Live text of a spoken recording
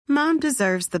Mom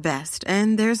deserves the best,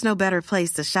 and there's no better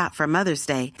place to shop for Mother's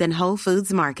Day than Whole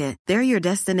Foods Market. They're your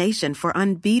destination for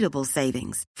unbeatable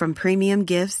savings, from premium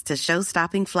gifts to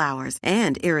show-stopping flowers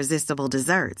and irresistible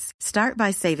desserts. Start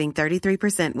by saving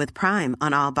 33% with Prime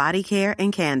on all body care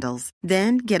and candles.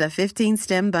 Then get a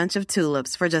 15-stem bunch of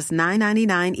tulips for just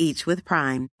 $9.99 each with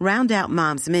Prime. Round out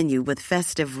Mom's menu with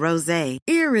festive rosé,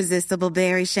 irresistible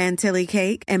berry chantilly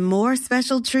cake, and more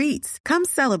special treats. Come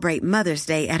celebrate Mother's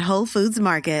Day at Whole Foods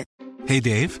Market. Hey,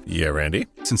 Dave. Yeah, Randy.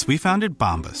 Since we founded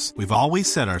Bombas, we've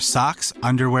always said our socks,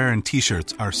 underwear, and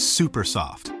T-shirts are super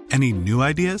soft. Any new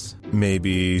ideas?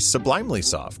 Maybe sublimely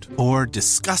soft. Or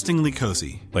disgustingly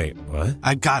cozy. Wait, what?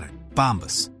 I got it.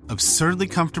 Bombas. Absurdly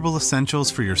comfortable essentials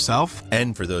for yourself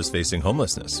and for those facing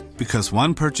homelessness. Because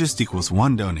one purchased equals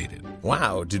one donated.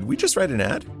 Wow, did we just write an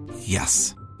ad?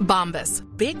 Yes. Bombas.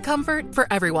 Big comfort for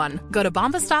everyone. Go to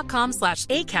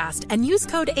bombas.com/ACAST and use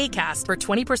code ACAST for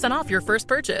 20% off your first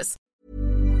purchase.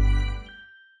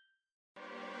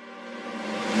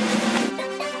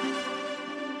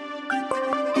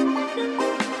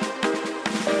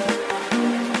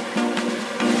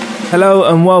 Hello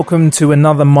and welcome to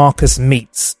another Marcus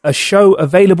Meets, a show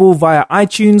available via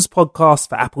iTunes podcast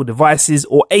for Apple devices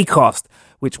or Acast,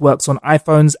 which works on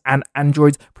iPhones and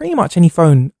Androids. Pretty much any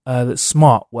phone that's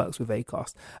smart works with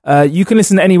Acast. You can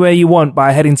listen anywhere you want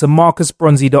by heading to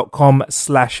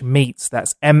marcusbronzy.com/meets.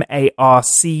 That's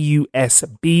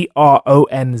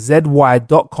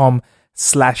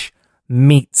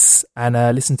marcusbronzy.com/meets.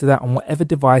 And listen to that on whatever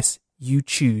device you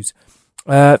choose.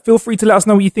 Feel free to let us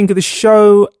know what you think of the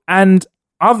show and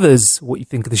others what you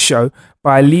think of the show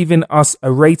by leaving us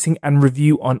a rating and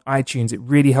review on iTunes. It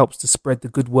really helps to spread the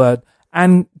good word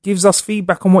and gives us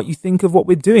feedback on what you think of what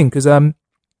we're doing, because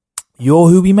you're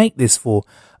who we make this for.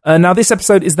 Now, this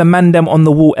episode is the Mandem on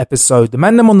the Wall episode. The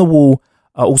Mandem on the Wall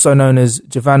are also known as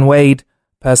Javan Wade,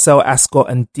 Purcell Ascot,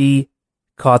 and D.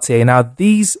 Cartier. Now,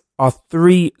 these are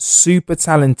three super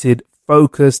talented,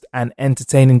 focused, and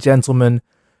entertaining gentlemen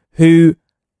who,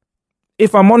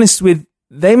 if I'm honest with,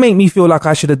 they make me feel like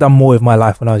I should have done more with my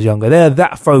life when I was younger. They're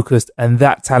that focused and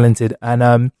that talented.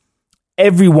 And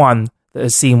everyone that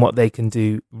has seen what they can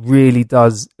do really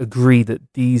does agree that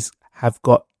these have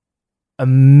got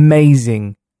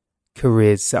amazing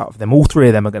careers set up for them. All three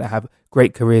of them are going to have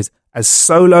great careers as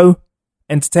solo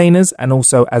entertainers and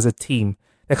also as a team.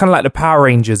 They're kind of like the Power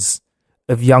Rangers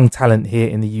of young talent here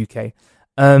in the UK.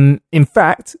 In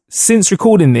fact, since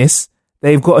recording this,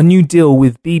 they've got a new deal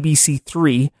with BBC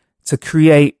Three to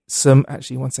create some...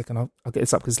 Actually, one second, I'll get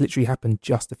this up because it literally happened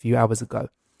just a few hours ago.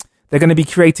 They're going to be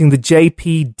creating the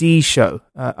JPD show.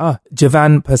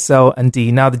 Javan, Purcell and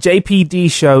D. Now, the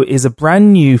JPD show is a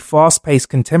brand new, fast-paced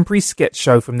contemporary sketch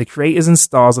show from the creators and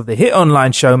stars of the hit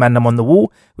online show Mandem on the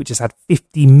Wall, which has had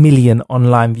 50 million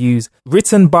online views.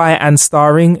 Written by and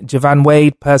starring Javan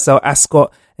Wade, Purcell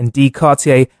Ascot and D.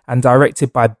 Cartier, and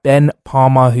directed by Ben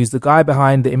Palmer, who's the guy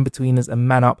behind The Inbetweeners and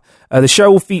Man Up. The show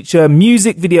will feature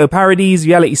music video parodies,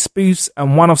 reality spoofs,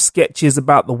 and one-off sketches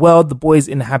about the world the boys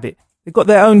inhabit. They've got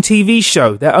their own TV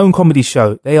show, their own comedy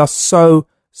show. They are so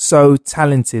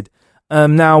talented.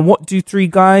 Now, what do three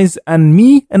guys and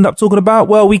me end up talking about?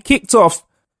 Well, we kicked off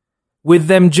with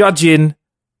them judging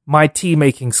my tea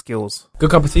making skills.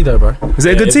 Good cup of tea though, bro. Is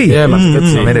it a good tea? Yeah, man, good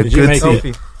tea. I made a good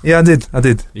tea. Yeah, I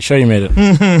did. You sure you made it?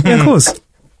 Yeah, of course.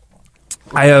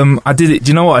 I did it. Do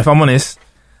you know what? If I'm honest,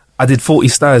 I did 40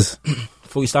 stirs.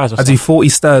 40 stirs? I do 40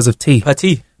 stirs of tea. Per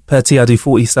tea? Per tea, I do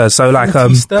 40 stirs. So like,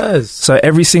 40 stirs? So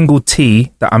every single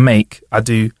tea that I make, I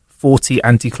do 40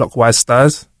 anti-clockwise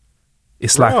stirs.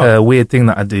 It's like a weird thing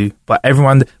that I do, but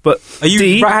everyone. But are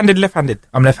you right-handed, left-handed?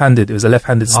 I'm left-handed. It was a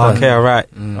left-handed stir. Okay, all right.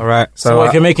 So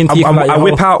if you're making tea, I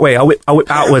whip out. Wait, I whip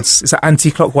outwards. It's an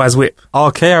anti-clockwise whip.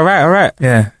 Okay, all right.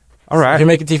 Yeah, all right. If you're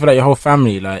making tea for like your whole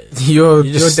family, like you're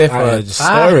definitely just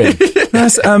stirring.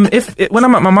 Yes, when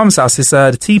I'm at my mum's house, it's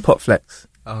the teapot flex.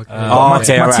 Okay. My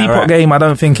teapot game, I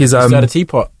don't think is the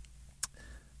teapot.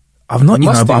 I've not,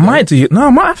 but I might do. No, I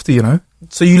might have to.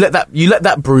 So you let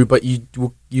that brew, but you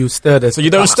stir it. So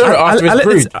you don't stir it after it's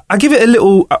brewed. I give it a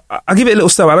little. I give it a little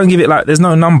stir. I don't give it like. There's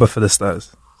no number for the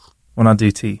stirs when I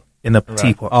do tea in the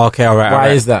teapot. Okay, all right. Why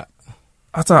is that?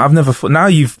 I don't. I've never. Now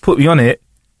you've put me on it.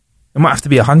 It might have to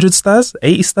be 100 stirs,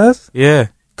 80 stirs. Yeah,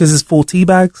 because there's 4 tea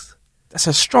bags. That's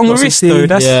a strong risk, though.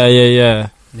 Yeah.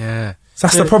 So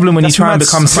that's the problem when you try and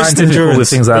become scientific with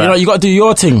things like that. You got to do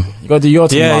your thing.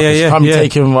 Yeah. I'm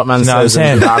taking what man says.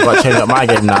 I've got to change up my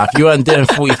game now. If you weren't doing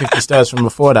 40, 50 stirs from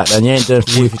before that, then you ain't doing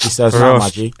 40, 50 stirs now,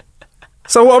 my G.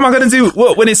 So what am I going to do?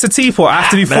 What, when it's a teapot, I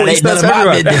have to do 40 steps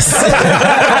everywhere.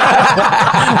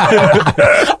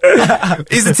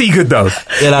 Is the tea good though?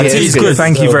 Yeah, tea's good.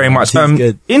 Thank you very much.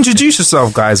 Introduce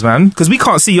yourself, guys, man, because we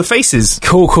can't see your faces.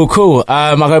 Cool.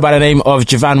 I go by the name of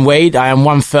Javan Wade. I am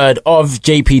 1/3 of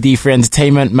JPD Free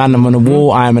Entertainment, Man on the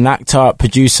Wall. I am an actor,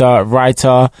 producer,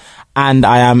 writer, and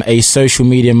I am a social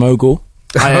media mogul.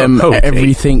 I am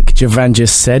everything Javan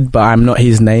just said, but I'm not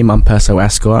his name. I'm Perso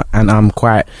Ascot, and I'm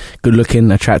quite good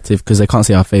looking, attractive, because they can't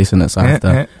see our face in it, so I have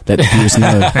to let the viewers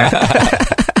know.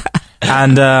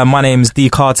 And my name's D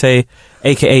Karte,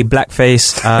 aka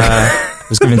Blackface. It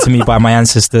was given to me by my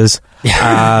ancestors.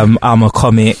 I'm a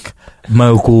comic,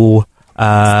 mogul,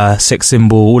 sex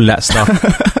symbol, all that stuff.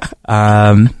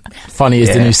 Funny is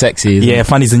the new sexy. Yeah,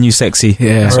 funny's the new sexy.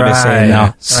 Yeah, that's what they're saying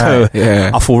now. So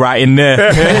I fall right in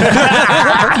there.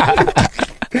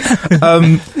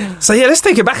 So yeah, let's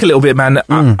take it back a little bit, man.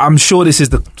 I'm sure this is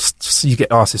you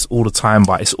get asked this all the time,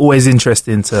 but it's always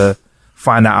interesting to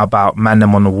find out about Man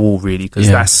Them on the Wall, really, because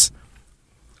that's.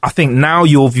 I think now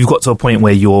you've got to a point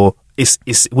where it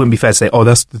wouldn't be fair to say, oh,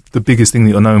 that's the biggest thing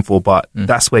that you're known for, but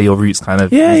that's where your roots kind of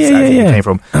came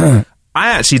from. I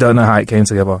actually don't know how it came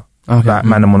together. Okay. Like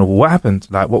Man Them on the Wall. What happened?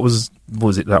 Like, what was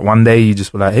it? Like one day you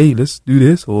just were like, hey, let's do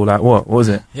this, or like what? What was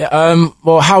it? Yeah.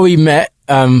 Well, how we met,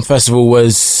 first of all,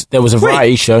 was there was a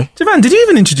variety show. Javan, did you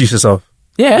even introduce yourself?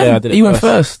 Yeah, I did. You went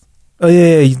first. Oh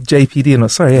yeah, JPD and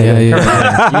sorry, yeah.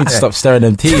 You need to stop stirring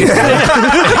them teas.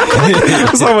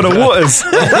 Some of the waters.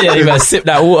 Yeah, you better sip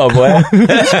that water, boy.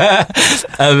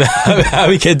 How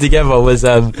we came together was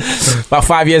about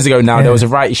 5 years ago now. There was a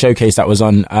variety showcase that was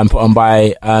on put on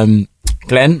by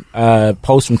Glenn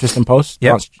Post from Tristan Post,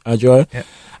 dance duo,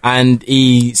 and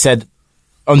he said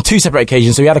on 2 separate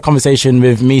occasions. So we had a conversation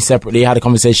with me separately, had a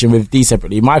conversation with D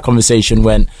separately. My conversation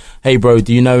went, hey bro,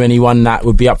 do you know anyone that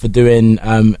would be up for doing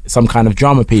some kind of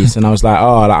drama piece? And I was like,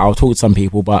 I'll talk to some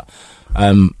people, but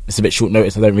it's a bit short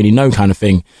notice, I don't really know, kind of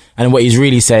thing. And what he's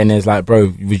really saying is like,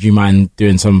 bro, would you mind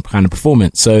doing some kind of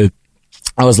performance? So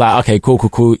I was like, okay,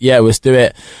 cool. Yeah, let's do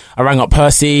it. I rang up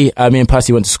Percy. Me and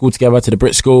Percy went to school together, to the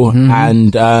Brit School,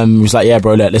 and he was like, yeah,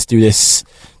 bro, let's do this.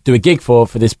 Do a gig for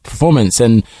this performance.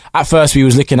 And at first we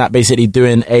was looking at basically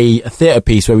doing a theatre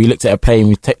piece where we looked at a play and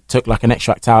we took like an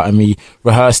extract out and we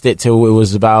rehearsed it till it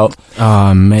was about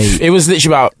it was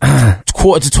literally about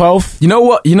 11:45. You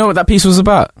know what that piece was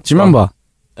about? Do you remember?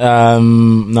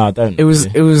 No, I don't. It was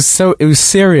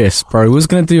serious, bro. We was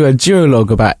gonna do a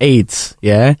duologue about AIDS,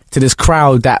 to this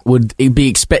crowd that would be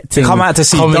expecting come out to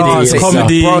see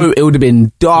comedy. Bro, it would have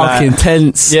been dark,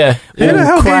 intense,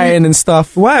 crying and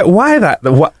stuff. Why that?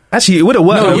 What? Actually, it would have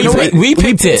worked. No, we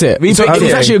picked it. It was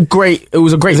actually a great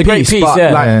piece.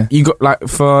 But you got like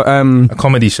for a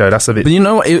comedy show. That's a bit. But you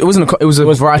know what? It wasn't. It was a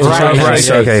variety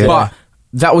show. Okay, but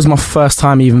that was my first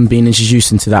time even being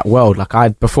introduced into that world.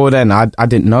 Like before then, I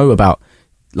didn't know about.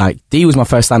 Like D was my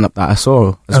first stand-up that I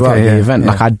saw as well at the event.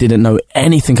 Like I didn't know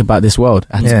anything about this world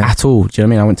at all. Do you know what I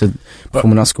mean? I went to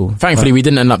performing arts school. Thankfully, we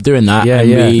didn't end up doing that.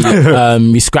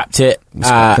 We scrapped it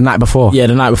the night before. Yeah,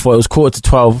 the night before. It was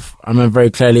 11:45. I remember very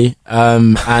clearly.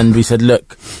 And we said,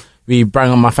 look, we brought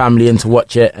on my family in to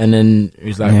watch it, and then it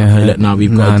was like, hey, look, now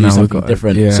we've got to do something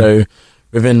different. So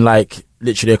within like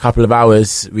literally a couple of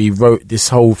hours, we wrote this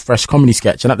whole fresh comedy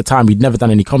sketch. And at the time, we'd never done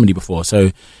any comedy before,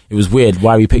 so it was weird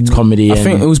why we picked comedy. I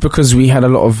think it was because we had a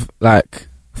lot of like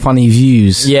funny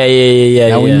views. Yeah.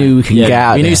 We knew we could get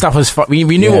out. We knew stuff was we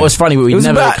knew what was funny, but we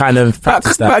never kind of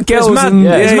practiced that. It's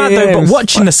mad though. But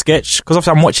watching the sketch, because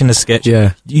obviously I'm watching the sketch,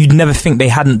 you'd never think they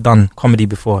hadn't done comedy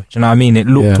before. Do you know what I mean? It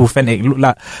looked authentic. It looked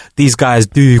like these guys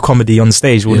do comedy on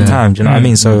stage all the time. Do you know what I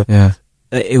mean? So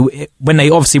when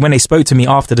they spoke to me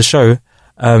after the show,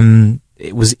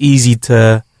 it was easy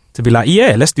to be like,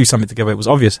 yeah, let's do something together. It was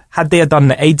obvious. Had they done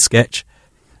the AIDS sketch,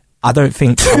 I don't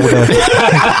think I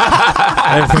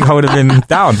would have been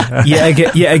down. Yet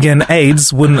again,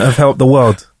 AIDS wouldn't have helped the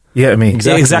world. You get me?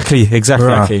 Exactly. Right.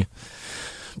 Yeah,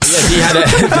 he had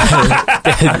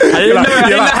I didn't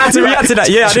know how to react to that.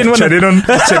 Yeah, I didn't want to.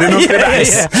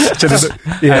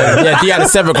 He had a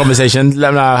separate conversation.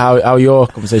 Let me know how your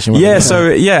conversation went. Yeah,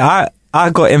 so I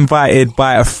got invited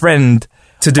by a friend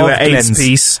to do an AIDS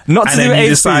piece. Not to do an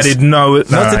AIDS piece. Not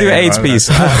to do an AIDS piece.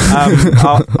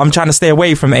 I'm trying to stay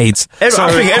away from AIDS. I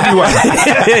think everyone.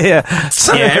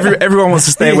 Everyone wants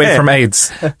to stay away from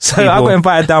AIDS. So I got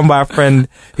invited down by a friend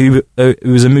who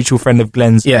was a mutual friend of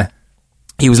Glenn's. Yeah.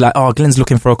 He was like, oh, Glenn's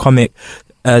looking for a comic.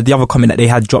 The other comic that they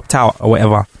had dropped out or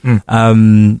whatever.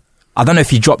 I don't know if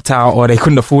he dropped out or they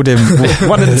couldn't afford him.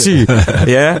 One of the two.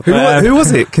 Yeah. Who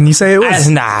was it? Can you say it was?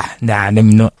 Nah. Let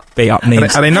me not bait up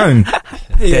names. Are they known?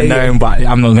 They're known, but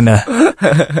I'm not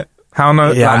gonna. How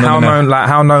known? Yeah, like, how known? Like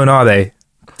how known are they?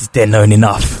 They're known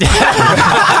enough.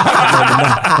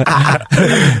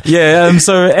 Yeah.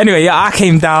 So anyway, yeah, I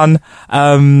came down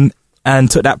and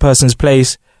took that person's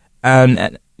place,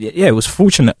 and yeah, it was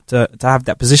fortunate to have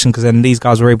that position, because then these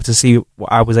guys were able to see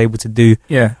what I was able to do.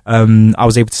 Yeah. I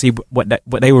was able to see what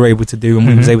they were able to do, and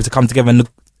we was able to come together. And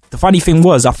the funny thing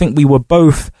was, I think we were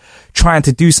both trying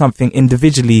to do something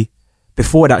individually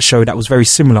before that show that was very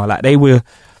similar. Like they were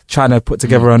trying to put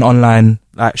together an online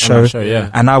show, yeah.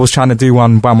 And I was trying to do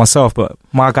one by myself, but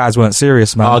my guys weren't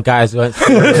serious, man. Our guys weren't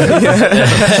serious.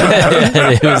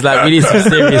 It was like, we need some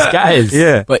serious guys.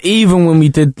 Yeah. But even when we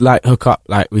did like hook up,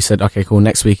 like we said, okay, cool,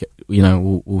 next week, you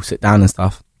know, we'll sit down and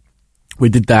stuff. We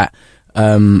did that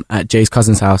at Jay's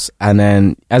cousin's house, and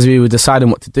then as we were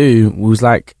deciding what to do, we was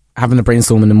like having a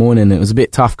brainstorm in the morning. It was a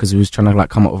bit tough because we was trying to like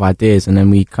come up with ideas, and then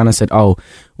we kind of said, oh,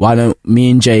 why don't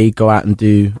me and Jay go out and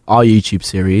do our YouTube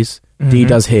series, D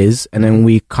does his, and then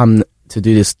we come to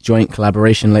do this joint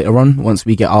collaboration later on once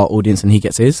we get our audience and he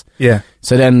gets his. Yeah.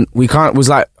 So then was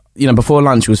like, you know, before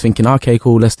lunch we was thinking, okay,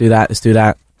 cool, let's do that.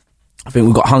 I think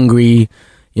we got hungry,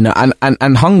 you know,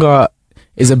 and hunger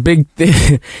is a big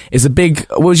thing. It's a big,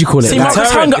 what would you call it? See,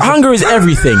 Marcus, hunger is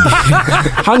everything.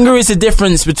 Hunger is the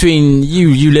difference between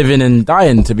you living and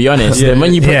dying, to be honest. And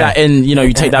when you put that in, you know,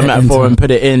 you take that metaphor and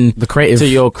put it in to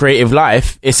your creative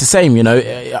life, it's the same, you know.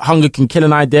 Hunger can kill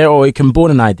an idea or it can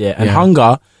born an idea. And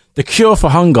hunger, the cure for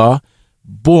hunger,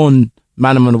 born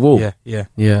Man on the Wall.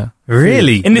 Yeah.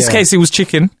 Really? In this case, it was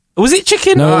chicken. Was it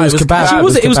chicken? No, it was kebab. It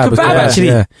was kebab, actually.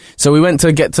 Yeah. So we went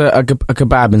to get to a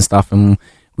kebab and stuff, and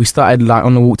we started like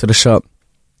on the walk to the shop,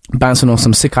 bouncing off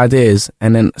some sick ideas,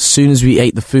 and then as soon as we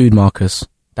ate the food, Marcus,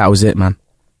 that was it, man.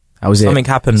 That was Something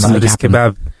happened.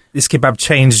 This kebab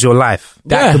changed your life. For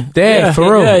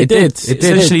real. Yeah, it did. It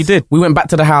essentially did. We went back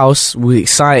to the house. We were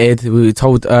excited. We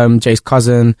told Jay's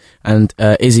cousin and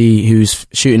Izzy, who's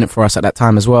shooting it for us at that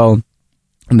time as well.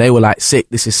 And they were like, sick,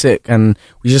 this is sick. And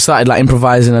we just started like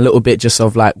improvising a little bit just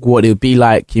of like what it would be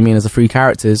like, you mean, as the three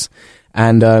characters.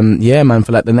 And yeah, man,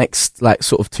 for like the next like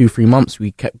sort of 2-3 months,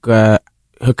 we kept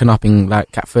hooking up in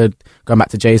like Catford, going back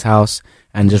to Jay's house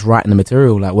and just writing the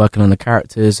material, like working on the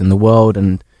characters and the world.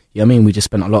 And yeah, I mean, we just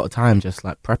spent a lot of time just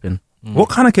like prepping. What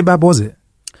kind of kebab was it?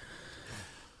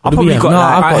 I've probably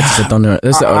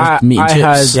got meat and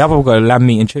chips. I've probably got lamb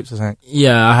meat and chips or something.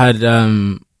 Yeah,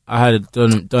 I had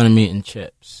doner meat and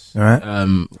chips. All right.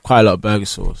 Quite a lot of burger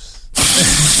sauce.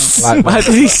 Why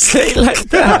did he say it like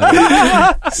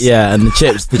that? Yeah, and the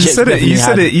chips. You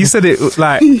said it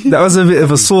like that was a bit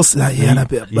of a sauce. Like, and a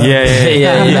bit of burger.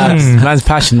 Yeah. Man's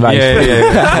passion, right?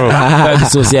 Burger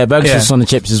sauce, burger sauce on the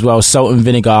chips as well. Salt and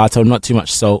vinegar. I told not too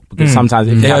much salt, because sometimes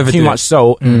if you have too much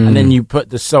salt and then you put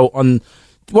the salt on.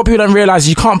 What people don't realise is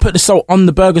you can't put the salt on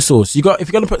the burger sauce. If you're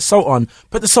going to put salt on,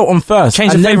 put the salt on first.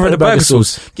 Change the flavour of the burger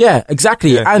sauce. Yeah,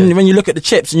 exactly. And when you look at the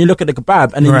chips and you look at the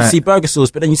kebab and then you see burger sauce,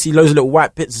 but then you see loads of little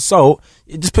white bits of salt,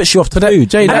 it just puts you off the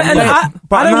food.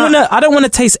 I don't want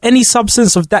to taste any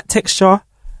substance of that texture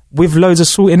with loads of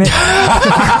salt in it. You know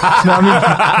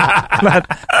what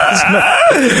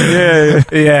I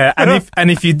mean? Yeah. And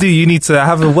if you do, you need to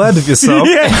have a word with yourself.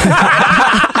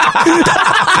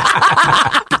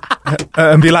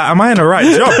 And be like, am I in the right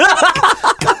job?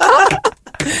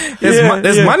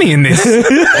 There's money in this.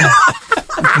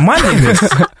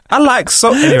 I like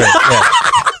salt. Anyway,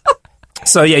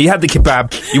 So you had the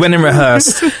kebab, you went and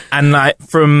rehearsed, and like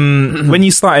from when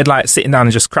you started like sitting down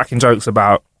and just cracking jokes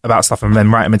about stuff and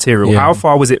then writing material, how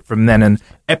far was it from then? And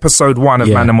episode 1 of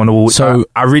Man on the Wall, so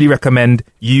I really recommend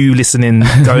you listening,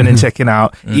 going and checking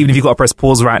out. Even if you've got to press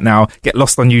pause right now, get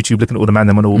lost on YouTube, looking at all the Man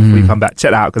on the Wall before you come back.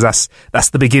 Check that out, because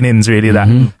that's the beginnings really.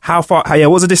 That how far?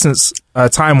 What was the distance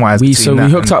time wise? We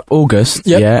hooked up August,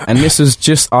 and this was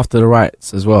just after the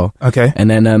riots as well. Okay,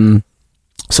 and then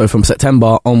so from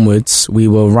September onwards, we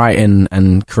were writing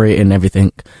and creating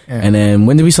everything. And then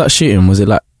when did we start shooting? Was it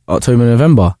like October,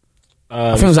 November?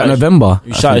 I think it was like November.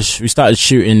 We started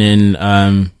shooting in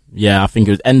I think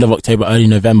it was end of October, early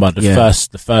November.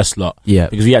 The first lot. Yeah,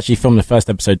 because we actually filmed the first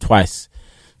episode twice.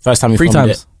 First time we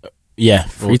filmed it. Yeah,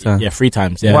 3 times. Yeah, 3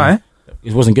 times. Yeah. Why?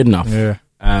 It wasn't good enough. Yeah.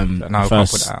 No,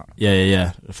 put it out.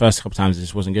 Yeah. The first couple times it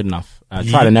just wasn't good enough.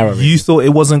 Tried and error. You thought it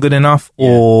wasn't good enough,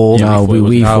 or no?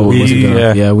 We thought it wasn't good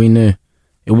enough. Yeah, we knew.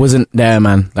 It wasn't there,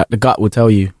 man. Like the gut will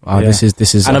tell you, this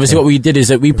is. And obviously what we did is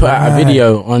that we put out a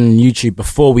video on YouTube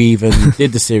before we even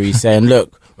did the series saying,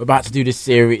 look, we're about to do this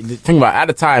series. The thing about, at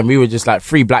the time, we were just like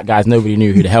 3 black guys. Nobody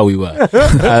knew who the hell we were.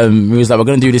 We was like, we're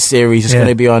going to do this series. It's going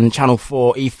to be on Channel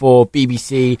 4, E4,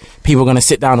 BBC. People are going to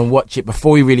sit down and watch it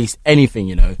before we release anything,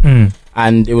 you know.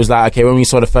 And it was like, okay, when we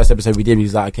saw the first episode we did, we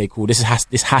was like, okay, cool, this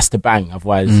has to bang,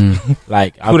 otherwise,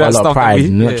 like, I've got a lot of pride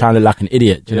and not trying to look like an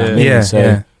idiot, do you know what I mean? Yeah,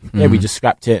 so, we just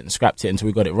scrapped it until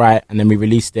we got it right, and then we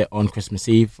released it on Christmas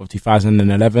Eve of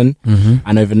 2011,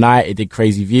 and overnight it did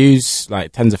crazy views,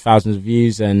 like tens of thousands of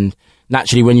views, and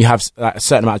naturally when you have like, a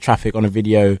certain amount of traffic on a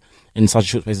video in such a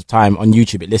short space of time, on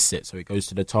YouTube it lists it, so it goes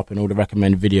to the top in all the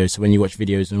recommended videos. So when you watch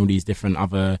videos on all these different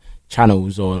other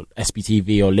channels, or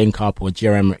SBTV or Link Up or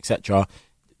GRM, etc.,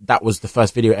 that was the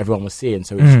first video everyone was seeing,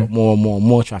 so it just got more and more and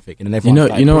more traffic, and then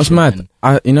everyone you know what's mad?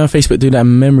 Facebook do that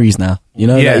in memories now. You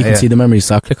know, you can see the memories.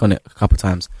 So I click on it a couple of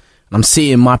times, and I'm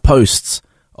seeing my posts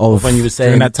of when you were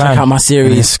saying that time. Check out my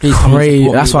series. It's crazy.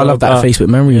 That's why I love that Facebook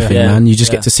memory thing, man. You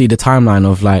just get to see the timeline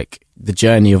of like the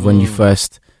journey of when you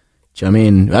first. Do you know what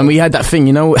I mean? And we had that thing,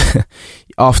 you know,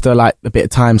 after like a bit of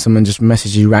time, someone just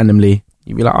messaged you randomly.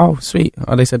 You'd be like, oh, sweet.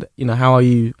 Oh, they said, you know, how are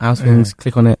you? How's things?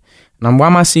 Click on it. And why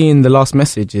am I seeing the last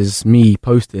message is me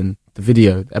posting the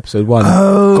video, episode 1.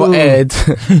 Got aired.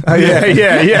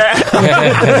 Yeah.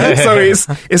 So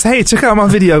it's hey, check out my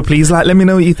video, please. Like, let me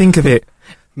know what you think of it.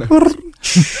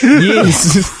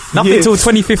 Yes. Nothing until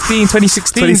 2015,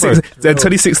 2016.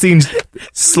 2016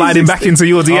 sliding back into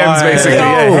your DMs, basically.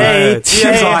 Hey,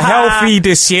 teams are healthy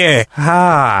this year.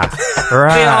 Right.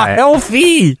 They are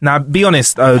healthy. Now, be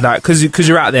honest, because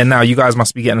you're out there now, you guys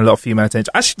must be getting a lot of female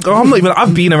attention. Actually,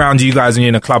 I've been around you guys when you're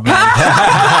in a club.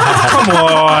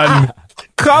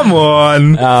 Come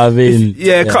on. I mean,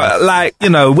 like, you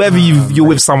know, whether you're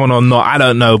with someone or not, I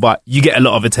don't know, but you get a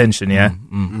lot of attention, yeah?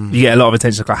 You get a lot of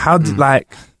attention.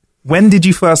 Like, when did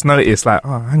you first notice, like,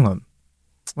 oh, hang on,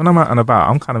 when I'm out and about,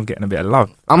 I'm kind of getting a bit of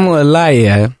love? I'm not gonna lie,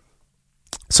 yeah.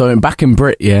 So back in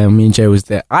Brit, yeah, me and Jay was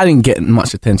there. I didn't get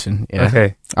much attention, yeah.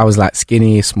 Okay. I was like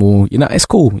skinny, small, you know, it's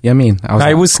cool, you know what I mean?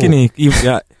 I was skinny.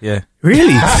 Yeah.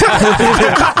 Really?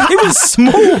 It was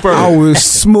small, bro. I was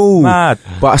small. Mad.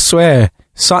 But I swear,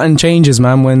 something changes,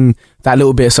 man, when that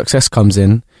little bit of success comes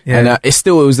in. Yeah. And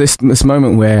it was this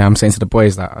moment where I'm saying to the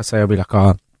boys, like, I'll be like,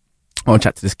 I want to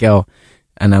chat to this girl.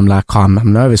 And I'm like, I'm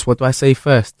nervous. What do I say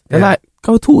first? They're like,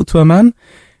 go talk to her, man.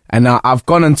 And I've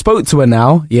gone and spoke to her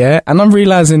now, yeah. And I'm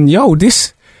realizing,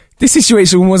 this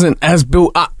situation wasn't as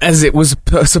built up as it was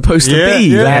supposed to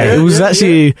be. It was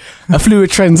actually a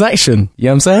fluid transaction. You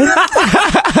know what I'm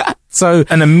saying? So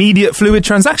an immediate fluid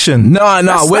transaction? No,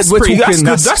 we're talking.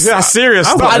 That's serious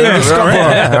stuff. I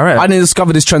didn't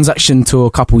discover this transaction till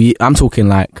a couple years. I'm talking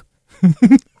like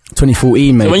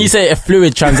 2014, maybe. So when you say a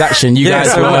fluid transaction, you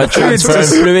guys were transferring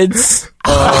fluids?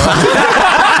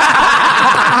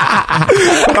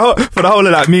 For the whole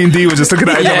of that, me and D were just looking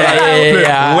at each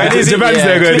other. When is Japan's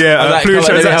there going? Fluid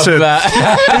transaction.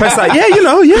 It's like,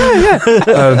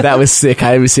 that was sick.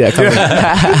 I didn't see that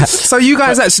coming. So you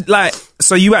guys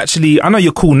actually, I know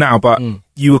you're cool now, but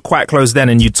you were quite close then,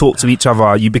 and you talked to each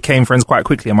other. You became friends quite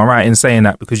quickly. Am I right in saying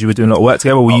that, because you were doing a lot of work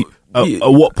together?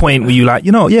 At what point were you like,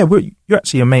 you're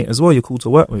actually a mate as well, you're cool to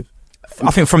work with? I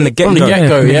think from the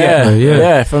get-go.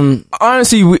 Yeah.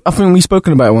 Honestly, I think we've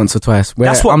spoken about it once or twice.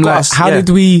 That's what I'm like, how did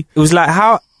we... It was like,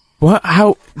 how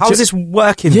is this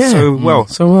working so well?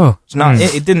 So well. No,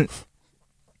 it didn't...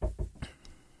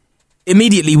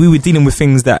 Immediately, we were dealing with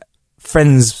things that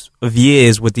friends of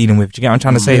years were dealing with. Do you get what I'm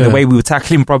trying to say? The way we were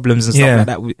tackling problems and stuff like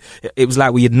that. It was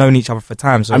like we had known each other for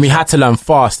time. So and we had to learn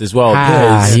fast as well.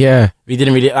 Because we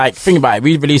didn't really, think about it.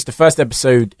 We released the first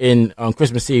episode on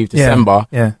Christmas Eve, December.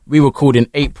 Yeah. We were called in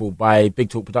April by Big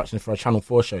Talk Productions for a Channel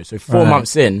 4 show. So 4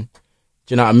 months in,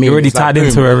 do you know what I mean? You're already tied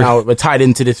into everything. Now we're tied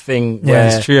into this thing. Yeah,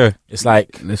 it's true. It's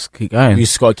like, let's keep going. You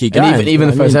just got to keep going. And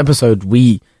even the first episode,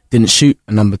 we didn't shoot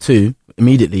a number 2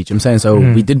 immediately. Do you know what I'm saying? So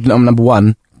we did number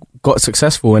 1. Got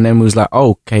successful, and then we was like,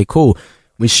 oh, okay, cool,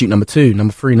 we shoot number 2,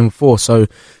 number 3, number 4. So,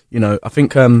 I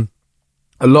think a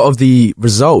lot of the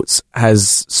results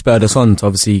has spurred us on to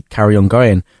obviously carry on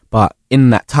going, but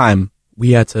in that time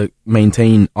we had to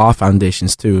maintain our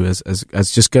foundations too, as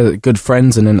just good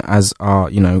friends, and then as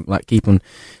our, like keeping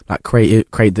like create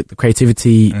the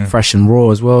creativity fresh and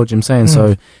raw as well. Do you know what I'm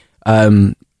saying?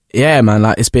 So man,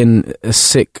 like it's been a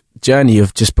sick journey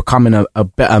of just becoming a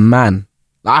better man.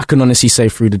 I can honestly say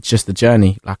through just the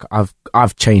journey, like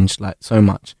I've changed like so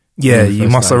much. Yeah, you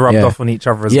must have rubbed off on each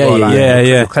other as well.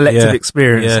 The collective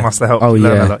experience must have helped you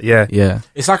learn a lot. Yeah.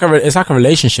 It's like a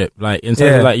relationship. Like in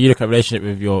terms of like you look at a relationship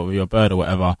with your bird or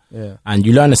whatever, and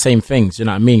you learn the same things. You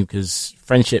know what I mean? Because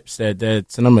friendships, they're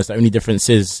synonymous. The only difference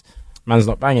is man's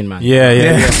not banging, man.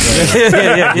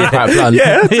 Quite blunt.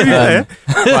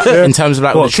 But in terms of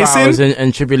like the trials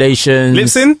and tribulations,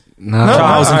 lips in. No.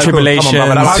 Trials and tribulations.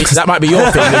 That might be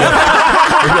your thing.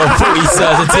 we've got 40 as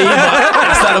a team, but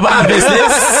that's not about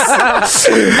business.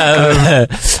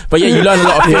 But yeah, you learn a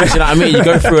lot of things, you know what I mean? You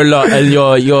go through a lot and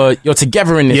you're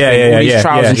together in this thing, all these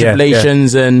trials and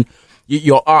tribulations and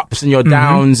your ups and your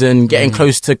downs and getting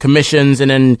close to commissions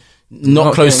and then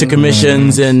not close to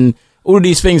commissions and all of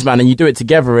these things, man, and you do it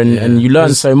together and you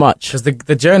learn so much. Because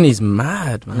the journey's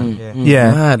mad, man.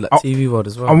 Mad, like TV world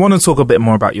as well. I want to talk a bit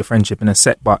more about your friendship in a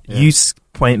sec, but you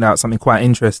pointed out something quite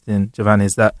interesting, Giovanni,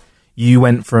 is that you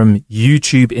went from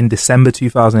YouTube in December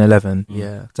 2011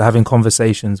 to having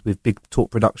conversations with Big Talk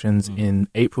Productions in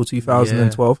April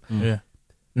 2012.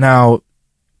 Now,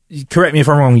 correct me if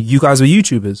I'm wrong, you guys were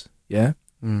YouTubers,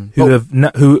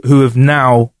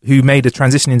 who made a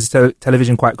transition into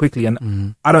television quite quickly,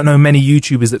 and I don't know many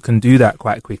YouTubers that can do that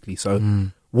quite quickly.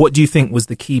 So what do you think was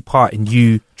the key part in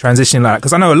you transitioning like that?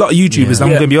 Because I know a lot of YouTubers, I'm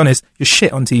going to be honest, you're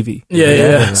shit on TV.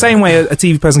 Same way a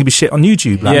TV person can be shit on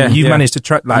YouTube. Like, you've managed to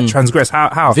transgress.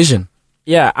 How? Vision.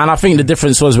 Yeah, and I think the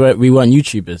difference was we weren't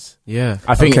YouTubers.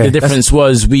 I think the difference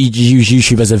was we use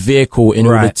YouTube as a vehicle in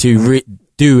order to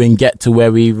do and get to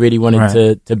where we really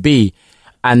wanted to be.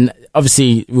 And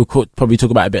obviously, we'll probably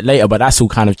talk about it a bit later, but that's all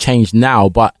kind of changed now.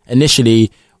 But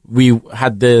initially, we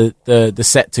had the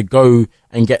set to go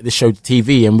and get the show to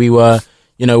TV, and we were,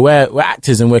 you know, we're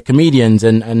actors and we're comedians,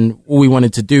 and all we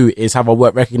wanted to do is have our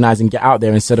work recognised and get out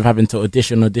there instead of having to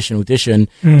audition,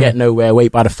 get nowhere,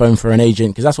 wait by the phone for an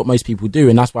agent, because that's what most people do,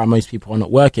 and that's why most people are not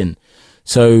working.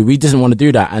 So we didn't want to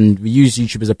do that, and we use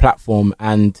YouTube as a platform,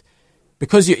 and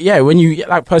because when you,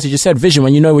 like Percy just said, vision,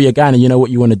 when you know where you're going and you know what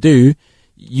you want to do,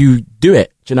 you do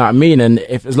it. Do you know what I mean? And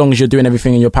as long as you're doing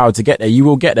everything in your power to get there, you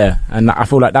will get there. And I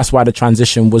feel like that's why the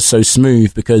transition was so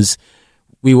smooth, because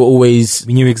we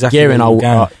knew exactly gearing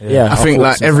our I think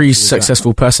like every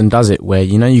successful person does it, where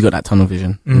you know you got that tunnel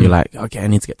vision and you're like, okay, I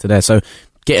need to get to there. So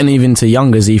getting even to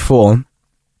Youngers E4,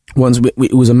 once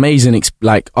it was amazing.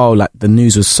 Like the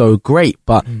news was so great,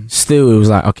 but still it was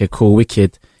like, okay, cool,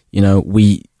 wicked. You know,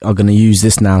 we are going to use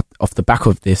this now off the back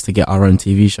of this to get our own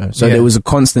TV show. So there was a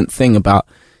constant thing about,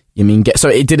 so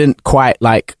it didn't quite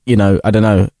like, you know, I don't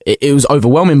know, it was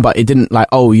overwhelming, but it didn't like,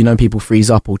 people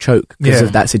freeze up or choke because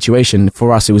of that situation.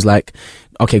 For us, it was like,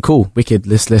 okay, cool, wicked,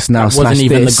 let's now that smash wasn't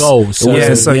even this. The goal.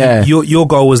 So your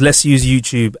goal was, let's use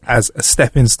YouTube as a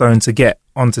stepping stone to get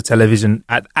onto television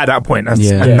at that point. And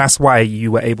that's why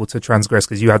you were able to transgress,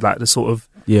 because you had like the sort of,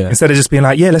 instead of just being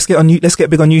like, let's get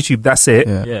big on YouTube, that's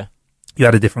it. You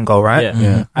had a different goal, right?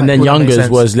 And then Youngers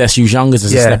was, let's use Youngers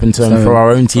as a stepping stone for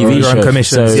our own TV show.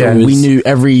 Commissions. So we knew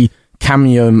every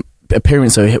cameo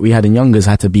appearance we had in Youngers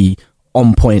had to be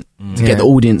on point to get the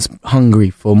audience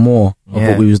hungry for more of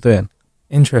what we was doing.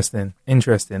 Interesting.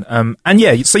 And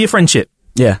so your friendship.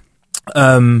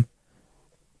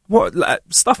 What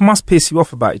stuff must piss you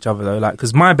off about each other though? Like,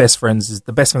 because my best friends, is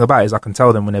the best thing about it is I can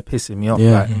tell them when they're pissing me off.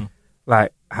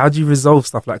 Like, how do you resolve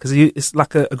stuff like? Because it's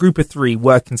like a group of three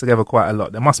working together quite a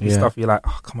lot. There must be stuff you're like,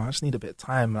 oh come on, I just need a bit of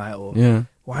time, like, or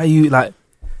why are you like?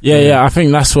 I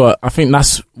think that's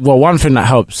one thing that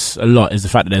helps a lot is the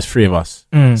fact that there's three of us.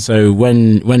 So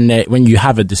when you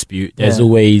have a dispute, there's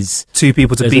always two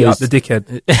people to beat up the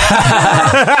dickhead,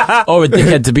 or a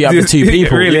dickhead to beat up the two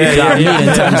people. Really? You know what I mean?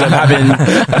 In terms of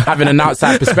having an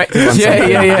outside perspective on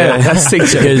something. That's sick.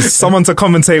 Because someone to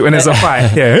commentate when there's a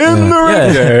fight.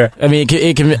 I mean,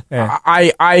 it can.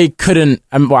 I couldn't.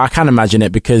 I can imagine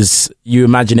it, because you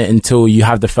imagine it until you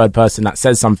have the third person that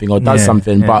says something or does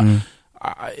something, but.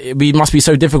 It must be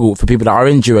so difficult for people that are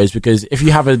in duos, because if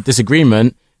you have a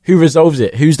disagreement, who resolves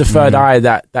it? Who's the third eye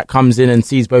that comes in and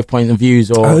sees both points of views?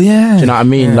 Or do you know what I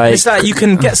mean? Like, it's like you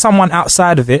can get someone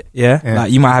outside of it,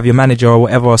 like you might have your manager or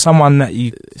whatever, or someone that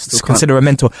you consider a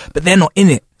mentor, but they're not in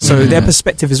it, so their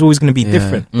perspective is always going to be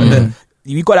different. But then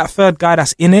you got that third guy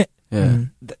that's in it.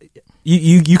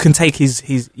 You can take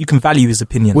you can value his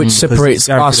opinion, which separates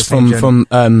us from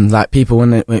like people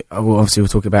when obviously we'll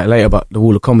talk about it later, but the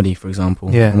Wall of Comedy, for example.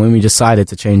 And when we decided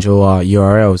to change all our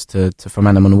URLs to from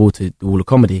Animal on the Wall to the Wall of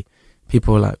Comedy,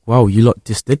 people were like, "Wow, you lot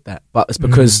just did that." But it's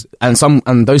because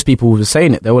and those people who were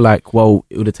saying it, they were like, "Well,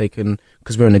 it would have taken,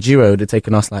 because we're in a duo, it would have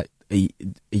taken us like a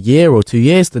year or 2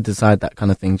 years to decide that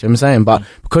kind of thing." Do you know what I'm saying? But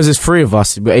because there's three of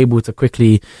us, we're able to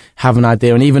quickly have an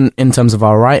idea, and even in terms of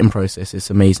our writing process, it's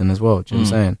amazing as well. Do you know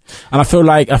what I'm saying? And I feel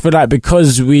like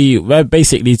because we're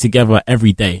basically together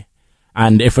every day,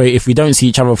 and if we don't see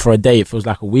each other for a day, it feels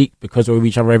like a week. Because we're with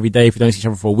each other every day, if we don't see each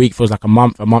other for a week, it feels like a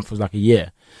month feels like a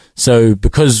year. So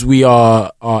because we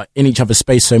are in each other's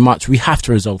space so much, we have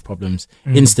to resolve problems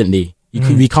instantly.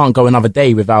 We can't go another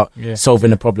day without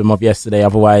solving the problem of yesterday.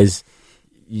 Otherwise,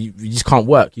 you just can't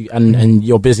work. And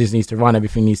your business needs to run.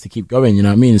 Everything needs to keep going. You know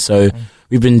what I mean? So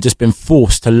we've been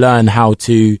forced to learn how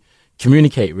to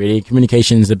communicate. Really,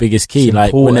 communication is the biggest key. It's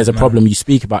like when there's a problem, you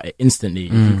speak about it instantly.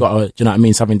 If you've got, do you know what I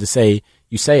mean? Something to say,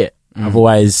 you say it.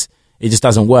 Otherwise, it just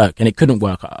doesn't work, and it couldn't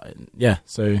work.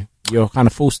 So you're kind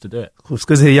of forced to do it. It's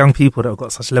because they're young people that have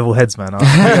got such level heads, man.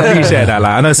 I appreciate that.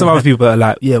 Like, I know some other people are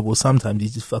like, yeah, well, sometimes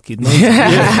he's just fucking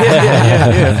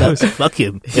fuck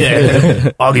him.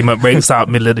 Yeah. Argument breaks out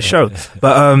middle of the show.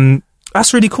 But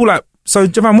that's really cool. Like, so,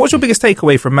 Javan, what's your biggest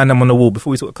takeaway from Man Them on the Wall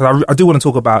before we talk? Because I do want to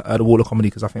talk about the Wall of Comedy,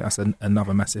 because I think that's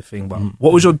another massive thing. But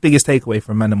what was your biggest takeaway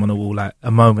from Man Them on the Wall? Like,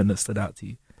 a moment that stood out to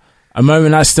you? A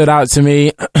moment that stood out to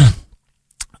me.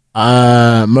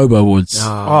 MOBO Awards.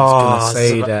 I was gonna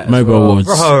say that. MOBO Awards.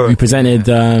 Bro. We presented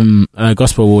a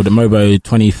Gospel Award at MOBO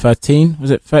 2013.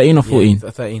 Was it 13 or 14?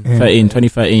 13.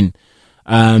 2013.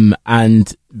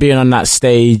 And being on that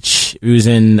stage, we was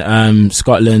in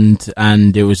Scotland,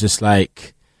 and it was just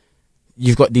like,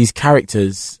 you've got these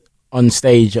characters on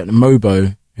stage at the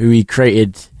MOBO who we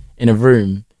created in a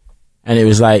room, and it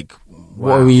was like,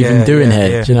 what are we even doing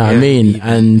here? Do you know what I mean?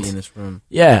 And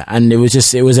and it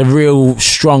was a real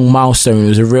strong milestone. It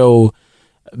was a real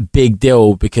big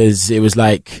deal, because it was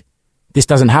like, this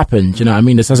doesn't happen. Do you know what I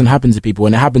mean? This doesn't happen to people,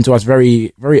 and it happened to us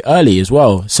very, very early as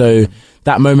well. So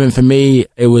that moment for me,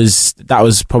 that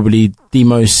was probably the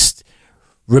most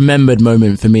remembered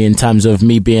moment for me, in terms of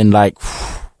me being like,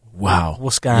 wow,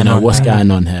 what's going on? What's going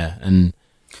on here? And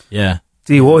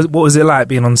D, what was it like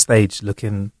being on stage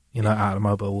looking, out of the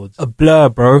MOBO Awards? A blur,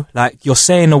 bro. Like, you're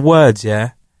saying the words,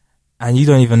 and you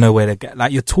don't even know where to get.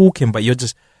 Like, you're talking, but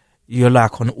you're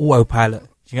like on autopilot. Do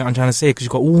you get what I'm trying to say? Because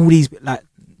you've got all these, like,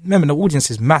 remember, the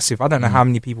audience is massive. I don't know how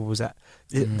many people was at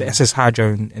the SS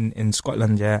Hydro in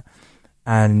Scotland,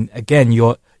 And again,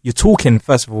 you're talking,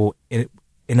 first of all, in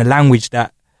a language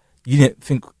that you didn't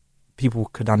think people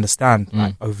could understand,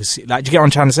 like overseas. Like, do you get what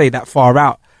I'm trying to say? That far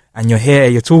out. And you're here,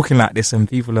 you're talking like this, and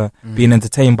people are being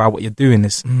entertained by what you're doing.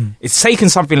 It's taking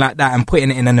something like that and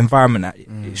putting it in an environment that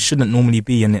it shouldn't normally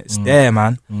be, and it's there,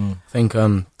 man. I think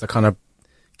to kind of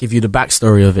give you the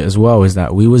backstory of it as well, is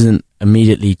that we wasn't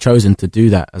immediately chosen to do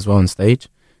that as well on stage.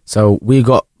 So we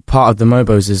got part of the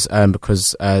MOBOs is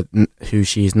because who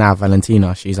she is now,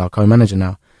 Valentina, she's our co-manager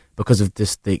now, because of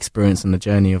the experience and the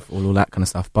journey of all that kind of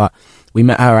stuff. But we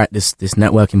met her at this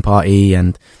networking party,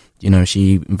 and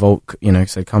she involved,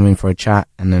 said come in for a chat,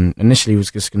 and then initially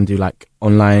was just going to do like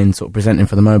online sort of presenting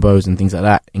for the MOBOs and things like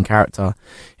that in character.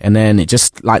 And then it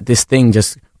just, like, this thing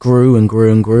just grew and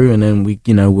grew and grew. And then we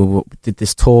did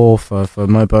this tour for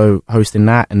MOBO hosting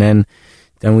that. And then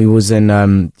we was in,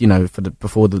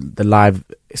 before the live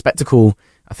spectacle,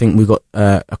 I think we got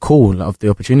a call of the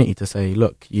opportunity to say,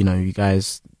 look, you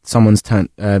guys, someone's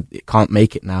it can't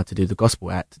make it now to do the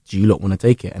gospel act. Do you lot want to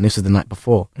take it? And this was the night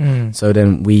before. So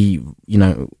then we,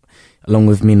 along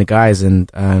with me and the guys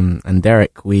and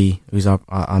Derek, who's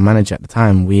our manager at the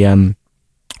time,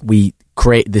 we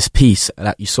created this piece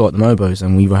that you saw at the MOBOs,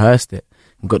 and we rehearsed it.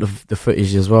 We got the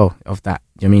footage as well of that,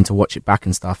 to watch it back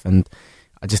and stuff. And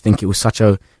I just think it was such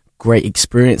a great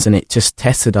experience, and it just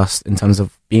tested us in terms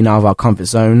of being out of our comfort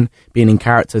zone, being in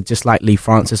character, just like Lee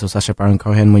Francis or Sacha Baron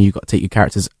Cohen, where you got to take your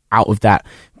characters out of that,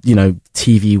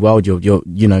 TV world. You're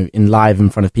in live in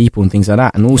front of people and things like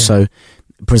that, and also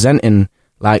presenting,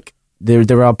 like,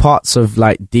 there are parts of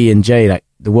like D and J that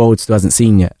the world still hasn't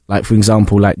seen yet. Like, for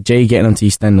example, like Jay getting onto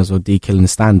EastEnders or D killing the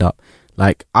stand-up.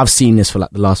 Like, I've seen this for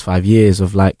like the last 5 years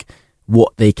of like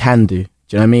what they can do. Do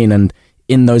you know what I mean? And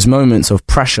in those moments of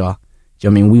pressure, do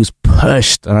you know what I mean? We was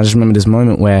pushed, and I just remember this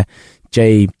moment where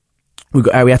Jay, we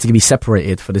had to be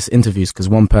separated for this interviews, because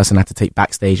one person had to take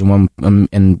backstage, and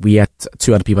and we had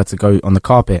two other people had to go on the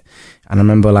carpet. And I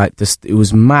remember like this, it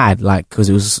was mad, like, because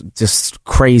it was just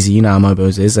crazy, how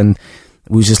MOBOs is, and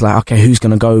we was just like, okay, who's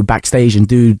gonna go backstage and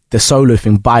do the solo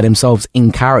thing by themselves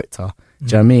in character? Do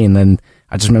you know what I mean? And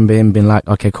I just remember him being like,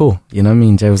 okay, cool, you know what I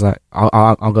mean? Jay was like,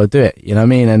 I'll go do it, you know what I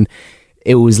mean? And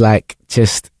it was like,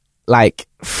 just like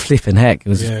flipping heck, it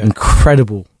was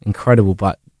incredible,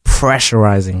 but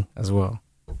pressurizing as well.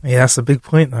 Yeah, that's a big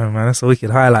point though, man. That's a wicked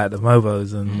highlight, the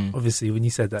MOBOs. And obviously when you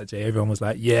said that, Jay, everyone was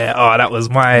like, that was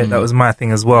my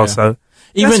thing as well. So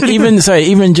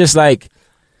even just like,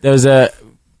 there was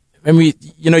when we,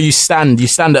 you stand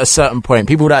at a certain point.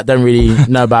 People that don't really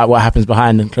know about what happens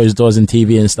behind closed doors in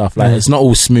TV and stuff, like, it's not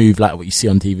all smooth like what you see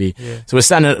on TV. So we're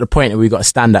standing at the point that we've got to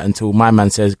stand at until my man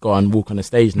says, go on, walk on the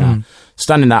stage now.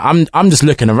 Standing there, I'm just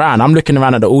looking around. I'm looking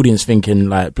around at the audience thinking,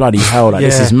 like, bloody hell, like,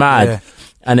 this is mad.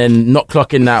 And then not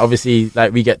clocking that, obviously,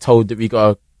 like, we get told that we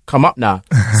got to come up now.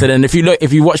 So then if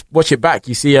you watch it back,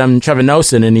 you see Trevor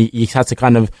Nelson, and he had to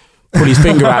kind of pull his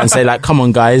finger out and say like, "Come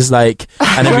on, guys!" Like,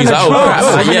 and then he's like, "Oh, crap.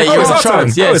 Like, yeah, you're in a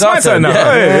trance. Yeah, it's our turn now."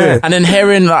 Yeah. And then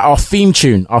hearing like our theme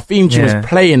tune was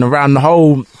playing around the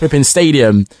whole flipping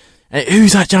stadium. And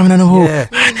who's that jamming on the wall? Yeah.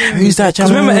 Who's that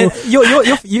jamming on the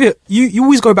wall? You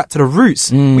always go back to the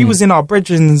roots. We was in our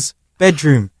brethren's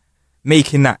bedroom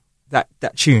making that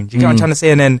tune. Do you get what I'm trying to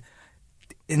say? And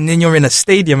then you're in a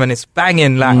stadium and it's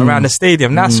banging like around the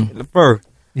stadium. That's bro.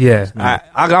 Yeah,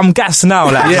 I'm gassed now.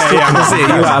 Like, I can see it.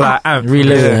 You are like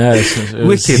reliving. Yeah.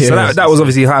 Wicked. So that was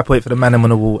obviously a high point for the Man on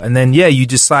the Wall. And then you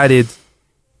decided,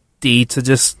 D, to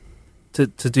just to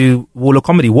do Wall of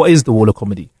Comedy. What is the Wall of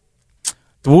Comedy?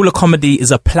 The Wall of Comedy is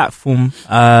a platform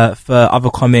for other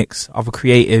comics, other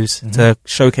creatives to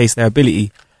showcase their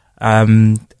ability,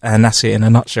 and that's it in a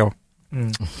nutshell.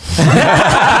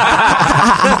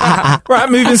 Right,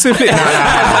 moving swiftly. The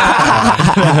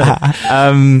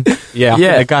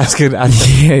guys could.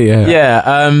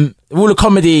 Wall of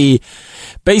Comedy.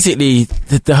 Basically,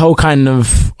 the whole kind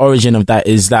of origin of that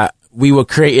is that we were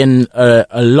creating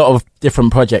a lot of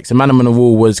different projects. And Man on the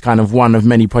Wall was kind of one of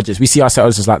many projects. We see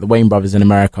ourselves as like the Wayne brothers in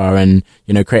America, and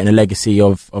creating a legacy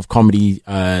of comedy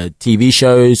TV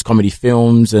shows, comedy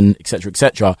films, and etc.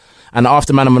 etc. And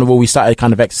after Man on the Wall, we started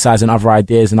kind of exercising other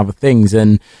ideas and other things.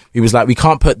 And we was like, we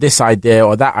can't put this idea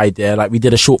or that idea. Like we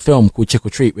did a short film called Chick or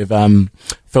Treat with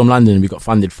Film London. We got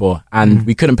funded for, and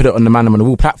we couldn't put it on the Man on the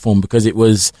Wall platform because it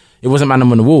wasn't Man on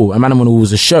the Wall. And Man on the Wall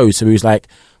was a show, so we was like,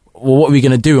 well, what are we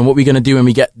going to do? And what are we going to do when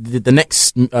we get the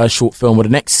next short film or the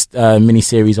next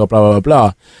mini-series or blah, blah, blah,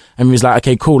 blah. And we was like,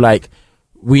 okay, cool. Like,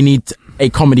 we need a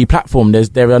comedy platform.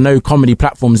 There are no comedy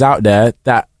platforms out there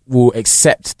that will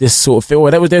accept this sort of thing.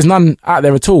 Or there's none out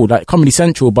there at all. Like Comedy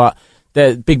Central, but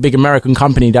they're a big American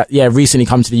company that, recently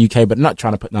come to the UK, but not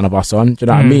trying to put none of us on. Do you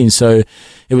know what I mean? So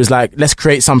it was like, let's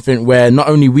create something where not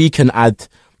only we can add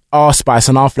our spice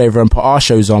and our flavour and put our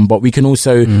shows on, but we can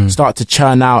also start to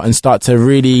churn out and start to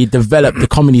really develop the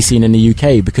comedy scene in the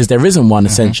UK, because there isn't one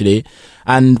essentially.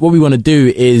 And what we want to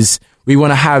do is we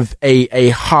want to have a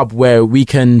hub where we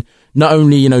can not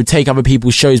only, take other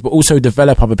people's shows, but also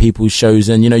develop other people's shows.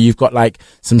 And, you've got like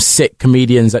some sick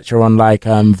comedians that you're on like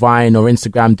Vine or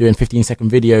Instagram doing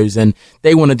 15-second videos, and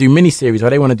they want to do mini-series or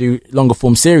they want to do longer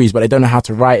form series, but they don't know how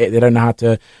to write it. They don't know how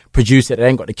to produce it. They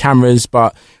ain't got the cameras.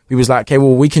 But we was like, okay,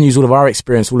 well, we can use all of our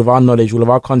experience, all of our knowledge, all of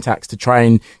our contacts to try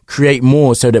and create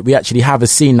more so that we actually have a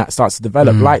scene that starts to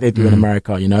develop like they do in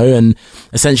America, And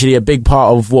essentially a big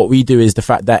part of what we do is the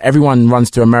fact that everyone runs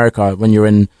to America when you're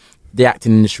in the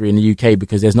acting industry in the UK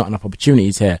because there's not enough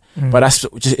opportunities here. But it's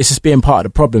just being part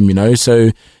of the problem,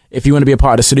 So if you want to be a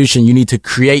part of the solution, you need to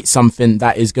create something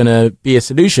that is going to be a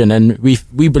solution. And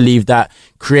we believe that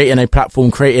creating a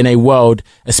platform, creating a world,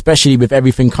 especially with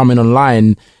everything coming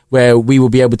online, where we will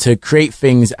be able to create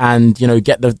things and,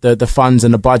 get the funds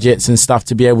and the budgets and stuff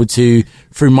to be able to,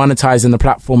 through monetizing the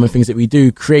platform and things that we do,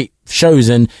 create shows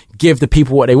and give the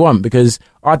people what they want. Because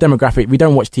our demographic, we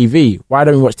don't watch TV. Why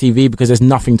don't we watch TV? Because there's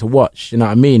nothing to watch. You know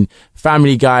what I mean?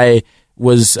 Family Guy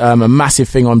was a massive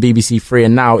thing on BBC Three,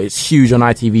 and now it's huge on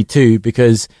ITV2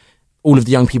 because all of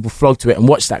the young people flock to it and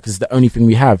watch that because it's the only thing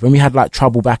we have. When we had like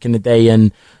Trouble back in the day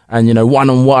and One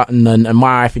on One and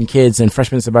My Wife and Kids and Fresh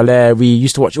Prince of Bel-Air, we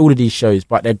used to watch all of these shows,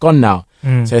 but they're gone now.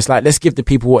 So it's like, let's give the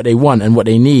people what they want and what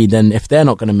they need. And if they're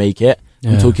not going to make it,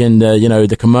 I'm talking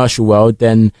the commercial world,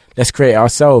 then let's create it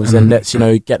ourselves and let's,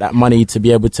 get that money to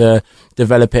be able to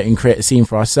develop it and create a scene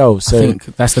for ourselves. So I think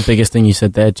that's the biggest thing you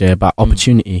said there, Jay, about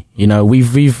opportunity.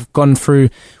 We've gone through,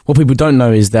 what people don't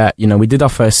know is that, we did our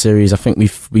first series. I think we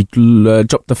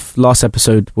dropped the last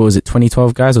episode, what was it,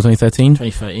 2012 guys, or 2013?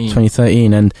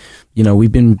 2013. And,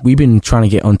 we've been trying to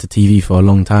get onto TV for a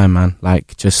long time, man.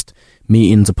 Like just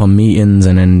meetings upon meetings,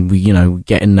 and then we,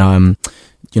 getting,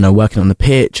 working on the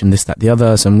pitch and this, that, the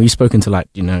other. So we've spoken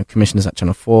to commissioners at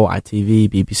Channel 4, ITV,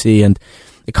 BBC, and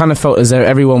it kind of felt as though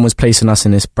everyone was placing us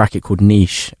in this bracket called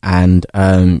niche, and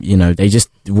they just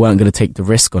weren't going to take the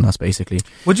risk on us, basically.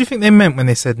 What do you think they meant when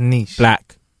they said niche?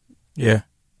 Black. Yeah.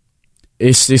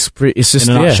 It's just in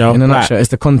a nutshell. In a nutshell,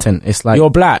 it's the content. It's like, you're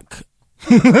black.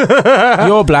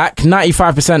 You're black.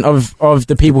 95% of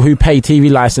the people who pay TV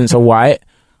license are white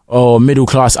or middle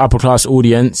class, upper class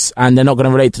audience, and they're not going to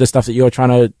relate to the stuff that you're trying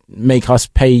to make us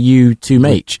pay you to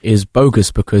make. Which is bogus,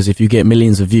 because if you get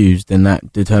millions of views, then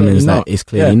that determines that it's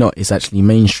clearly not. It's actually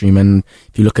mainstream. And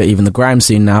if you look at even the grime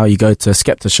scene now, you go to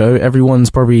Skepta show, everyone's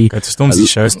probably go to Stormzy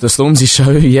show. The Stormzy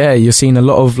show, yeah, you're seeing a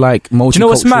lot of like multicultural. Do you know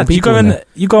what's mad?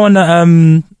 You go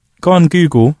on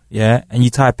Google, and you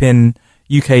type in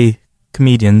UK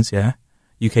comedians,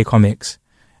 UK comics,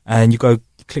 and you go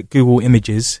click Google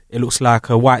Images. It looks like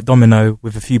a white domino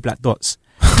with a few black dots.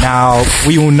 Now,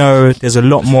 we all know there's a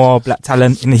lot more black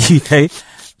talent in the UK,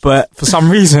 but for some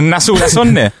reason, that's all that's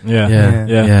on there.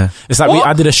 Yeah. It's like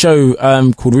I did a show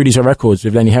called Rudy's Records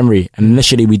with Lenny Henry, and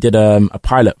initially we did a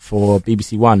pilot for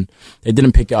BBC One. They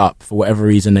didn't pick it up for whatever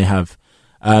reason they have.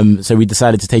 So we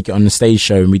decided to take it on the stage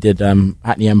show, and we did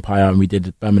Hackney Empire and we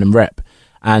did Birmingham Rep.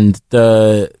 And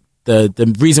the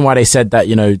reason why they said that,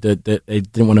 that they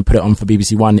didn't want to put it on for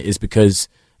BBC One is because,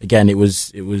 again, it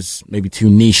was maybe too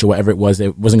niche or whatever it was.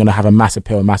 It wasn't going to have a mass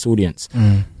appeal, a mass audience.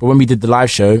 But when we did the live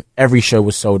show, every show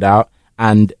was sold out,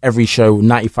 and every show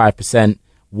 95%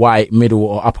 white, middle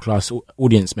or upper class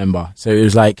audience member. So it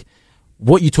was like,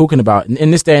 what are you talking about?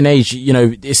 In this day and age,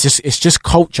 it's just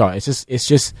culture.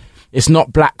 It's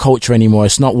not black culture anymore.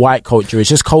 It's not white culture. It's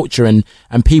just culture, and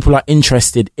people are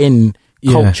interested in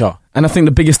culture. And I think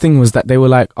the biggest thing was that they were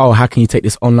like, oh, how can you take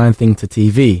this online thing to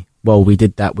TV? Well, we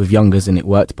did that with Youngers and it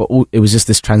worked, but it was just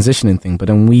this transitioning thing. But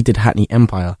then we did Hackney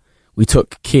Empire. We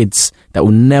took kids that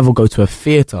will never go to a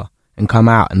theatre and come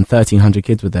out, and 1,300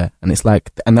 kids were there. And it's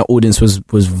like, and the audience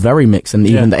was very mixed, and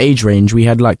even the age range, we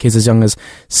had like kids as young as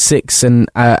 6 and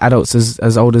adults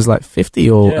as old as like 50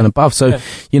 and above. So,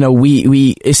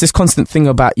 we it's this constant thing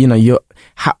about,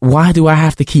 why do I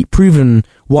have to keep proving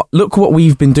look what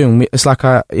we've been doing? It's like,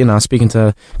 I was speaking to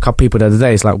a couple people the other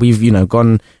day. It's like we've,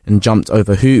 gone and jumped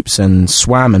over hoops and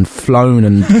swam and flown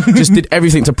and just did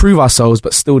everything to prove ourselves,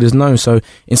 but still there's no. So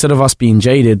instead of us being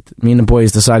jaded, me and the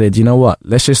boys decided,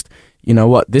 let's just,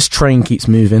 this train keeps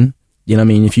moving. You know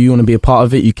what I mean? If you want to be a part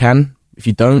of it, you can. If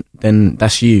you don't, then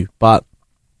that's you. But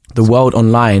the world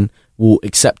online will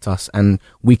accept us, and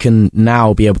we can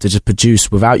now be able to just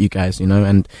produce without you guys,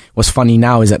 and what's funny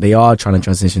now is that they are trying to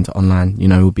transition to online,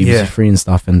 with BBC Three and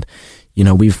stuff, and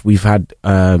we've had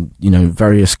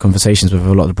various conversations with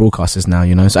a lot of the broadcasters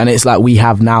now, so, and it's like we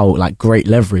have now like great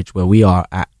leverage where we are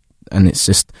at, and it's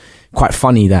just quite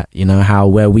funny that how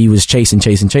where we was chasing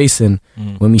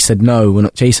when we said no, we're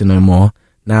not chasing no more.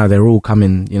 Now they're all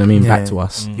coming, back to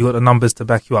us. You got the numbers to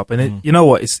back you up. And you know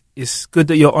what? It's good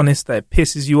that you're honest, that it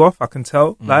pisses you off. I can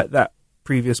tell. Like that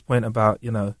previous point about,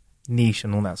 niche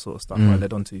and all that sort of stuff I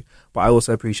led on to. But I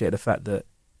also appreciate the fact that,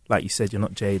 like you said, you're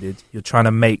not jaded. You're trying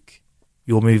to make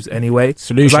your moves anyway.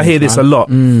 Solutions. I hear this a lot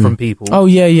from people. Oh,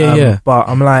 yeah. But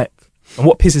I'm like, and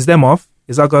what pisses them off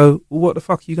is I go, well, what the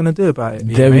fuck are you going to do about it?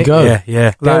 There we go.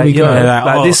 Yeah. There we go.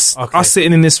 Us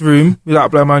sitting in this room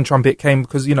without blowing my own trumpet came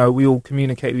because, we all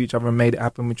communicate with each other and made it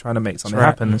happen. We're trying to make something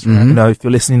happen. That's right. If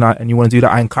you're listening and you want to do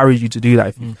that, I encourage you to do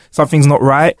that. If something's not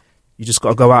right, you just got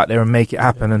to go out there and make it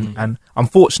happen. And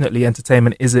unfortunately,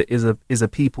 entertainment is a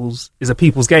people's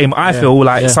game. I feel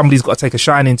like somebody's got to take a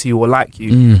shine into you or like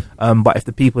you. But if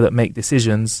the people that make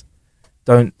decisions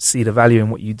don't see the value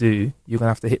in what you do, you're gonna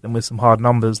have to hit them with some hard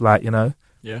numbers, like the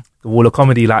Wall of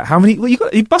Comedy. Like, how many? Well,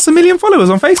 you bust 1 million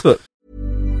followers on Facebook.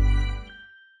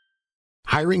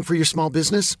 Hiring for your small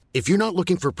business? If you're not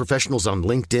looking for professionals on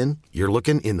LinkedIn, you're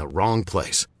looking in the wrong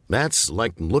place. That's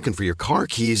like looking for your car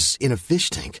keys in a fish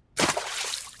tank.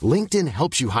 LinkedIn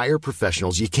helps you hire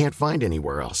professionals you can't find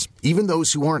anywhere else, even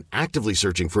those who aren't actively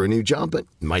searching for a new job but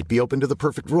might be open to the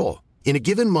perfect role. In a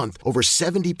given month, over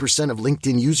 70% of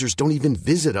LinkedIn users don't even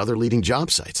visit other leading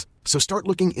job sites. So start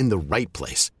looking in the right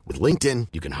place. With LinkedIn,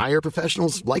 you can hire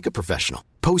professionals like a professional.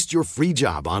 Post your free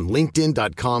job on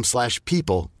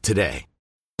linkedin.com/people today.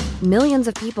 Millions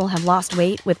of people have lost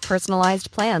weight with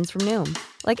personalized plans from Noom.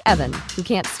 Like Evan, who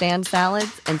can't stand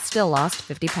salads and still lost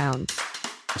 50 pounds.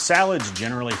 Salads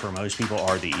generally for most people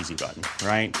are the easy button,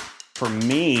 right? For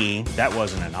me, that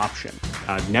wasn't an option.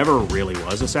 I never really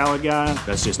was a salad guy.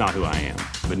 That's just not who I am.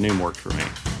 But Noom worked for me.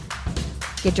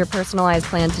 Get your personalized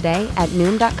plan today at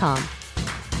Noom.com.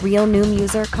 Real Noom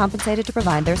user compensated to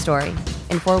provide their story.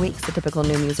 In 4 weeks, the typical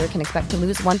Noom user can expect to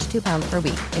lose 1 to 2 pounds per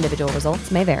week. Individual results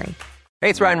may vary.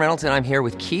 Hey, it's Ryan Reynolds, and I'm here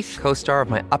with Keith, co-star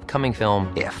of my upcoming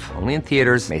film, If, only in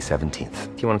theaters May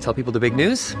 17th. Do you want to tell people the big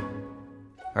news?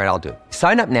 All right, I'll do it.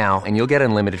 Sign up now and you'll get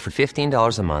unlimited for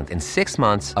 $15 a month and 6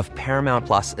 months of Paramount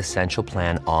Plus Essential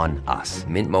Plan on us.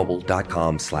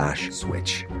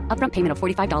 MintMobile.com/switch. Upfront payment of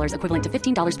 $45 equivalent to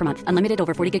 $15 per month. Unlimited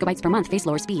over 40 gigabytes per month. Face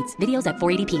lower speeds. Videos at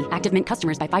 480p. Active Mint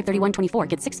customers by 531.24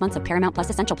 get 6 months of Paramount Plus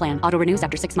Essential Plan. Auto renews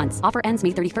after 6 months. Offer ends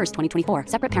May 31st, 2024.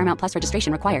 Separate Paramount Plus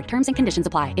registration required. Terms and conditions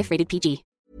apply if rated PG.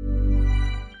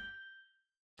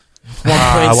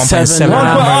 1.7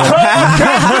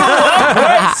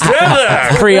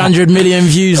 300 million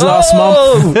views last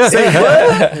month.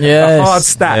 Yes. Hard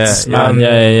stats.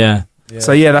 Yeah.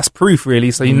 So that's proof,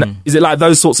 really. So is it like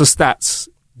those sorts of stats?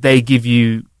 They give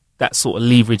you that sort of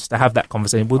leverage to have that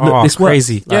conversation. Well, look, this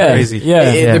crazy. Works. Like, crazy.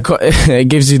 It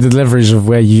gives you the leverage of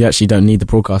where you actually don't need the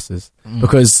broadcasters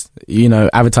because, you know,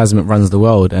 advertisement runs the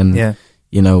world and,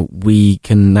 you know, we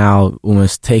can now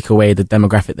almost take away the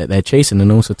demographic that they're chasing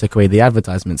and also take away the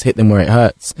advertisements, hit them where it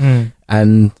hurts.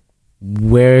 And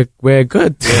we're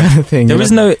good kind of thing. There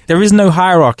is no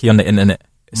hierarchy on the internet.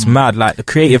 It's mad. Like the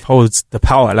creative holds the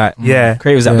power. Like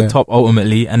creatives at the top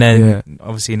ultimately, and then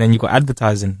obviously, and then you got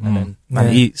advertising, and then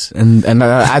man eats, and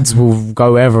ads will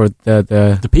go wherever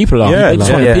the people are. Yeah,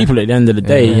 the people at the end of the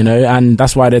day, you know, and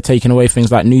that's why they're taking away things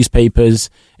like newspapers,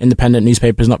 independent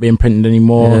newspapers not being printed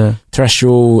anymore. Yeah.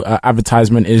 Terrestrial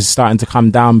advertisement is starting to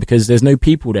come down because there's no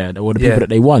people there, or the people that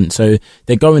they want. So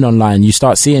they're going online. You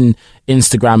start seeing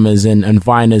Instagrammers and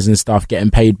Viners and stuff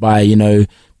getting paid by, you know,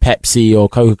 Pepsi or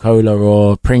Coca-Cola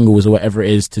or Pringles or whatever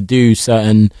it is to do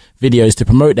certain videos to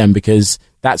promote them because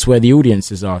that's where the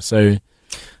audiences are. So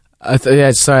I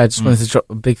just wanted to drop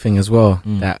a big thing as well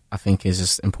that I think is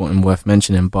just important and worth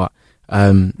mentioning, but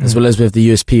as well as with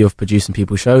the USP of producing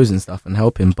people's shows and stuff and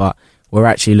helping, but we're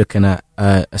actually looking at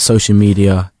a social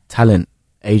media talent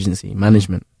agency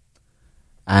management.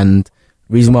 And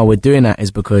the reason why we're doing that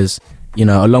is because, you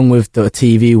know, along with the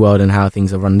TV world and how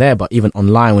things are run there, but even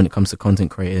online when it comes to content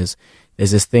creators,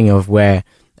 there's this thing of where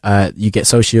you get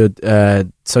social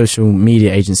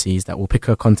media agencies that will pick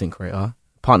a content creator,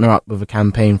 partner up with a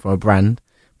campaign for a brand,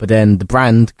 but then the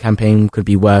brand campaign could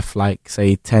be worth like,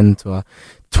 say, 10 to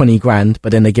 20 grand,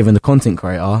 but then they're giving the content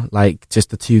creator like just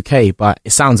the 2K, but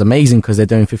it sounds amazing because they're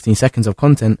doing 15 seconds of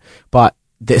content, but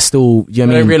they're still, you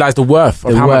know what I mean? They don't realise the worth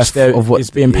of how much of what it's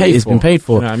being paid for. Been paid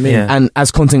for. You know what I mean? And as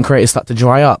content creators start to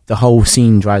dry up, the whole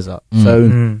scene dries up.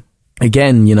 So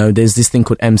again, you know, there's this thing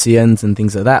called MCNs and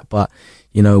things like that. But,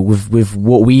 you know, with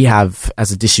what we have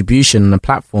as a distribution and a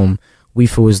platform, we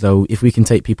feel as though if we can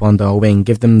take people under our wing,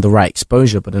 give them the right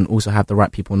exposure, but then also have the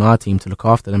right people on our team to look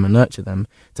after them and nurture them,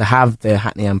 to have their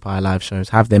Hackney Empire live shows,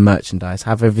 have their merchandise,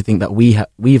 have everything that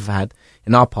we've had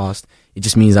in our past, it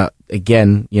just means that,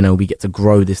 again, you know, we get to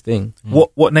grow this thing.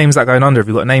 What name is that going under? Have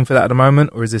you got a name for that at the moment?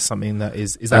 Or is this something that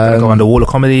is that going to go under Wall of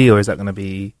Comedy, or is that going to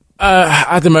be...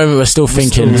 at the moment, we're still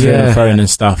thinking throwing and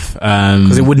stuff.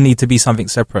 Because it would need to be something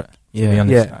separate, to be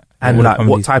honest. Like, and like,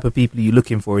 what type of people are you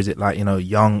looking for? Is it like, you know,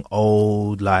 young,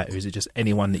 old, like, or is it just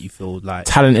anyone that you feel like...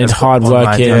 Talented,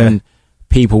 hard-working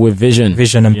people with vision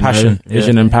and passion.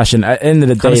 Vision and passion. At the end of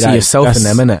the day, see like, yourself in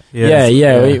them, innit?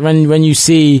 Yeah. When you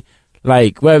see...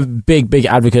 Like, we're big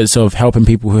advocates of helping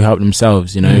people who help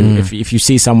themselves, you know. If you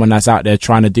see someone that's out there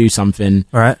trying to do something,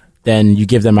 right, then you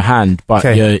give them a hand. But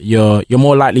you're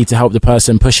more likely to help the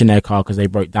person pushing their car because they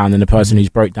broke down than the person who's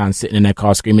broke down sitting in their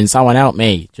car screaming, "Someone help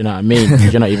me!" Do you know what I mean?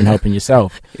 Because you're not even helping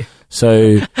yourself.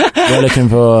 So we're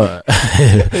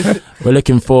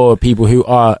looking for people who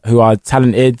are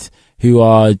talented, who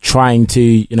are trying to,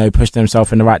 you know, push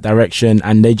themselves in the right direction,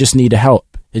 and they just need a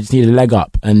help. They just need a leg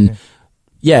up. And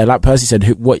yeah, like Percy said,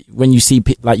 when you see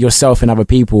like yourself and other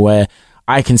people, where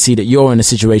I can see that you're in a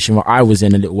situation where I was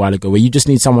in a little while ago, where you just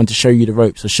need someone to show you the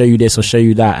ropes or show you this or show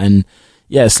you that. And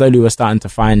yeah, slowly we're starting to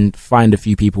find a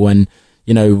few people. And,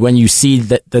 you know, when you see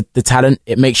the talent,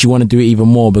 it makes you want to do it even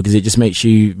more, because it just makes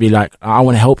you be like, I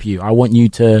want to help you. I don't want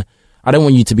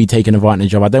you to be taken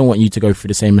advantage of. I don't want you to go through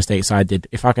the same mistakes I did.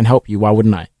 If I can help you, why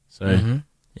wouldn't I? So,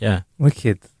 yeah.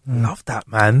 Wicked. Love that,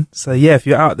 man. So yeah, if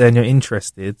you're out there and you're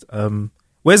interested,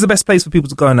 where's the best place for people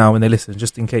to go now when they listen,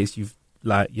 just in case you've,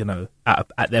 like, you know,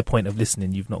 at their point of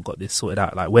listening, you've not got this sorted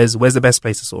out? Like, where's the best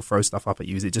place to sort of throw stuff up at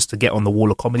you? Is it just to get on the Wall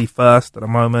of Comedy first at the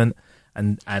moment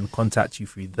and contact you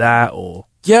through that, or?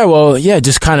 Yeah, well, yeah,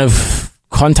 just kind of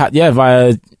contact,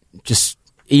 via just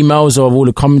emails or Wall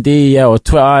of Comedy, or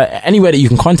Twitter, anywhere that you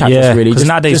can contact us, really. Because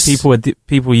nowadays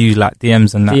people use like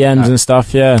DMs and that. DMs and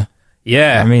stuff, yeah.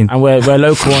 Yeah, I mean, and we're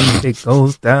local on. It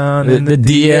goes down in the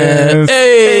DMs.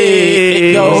 Hey,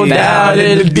 it goes down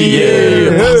in the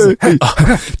DMs.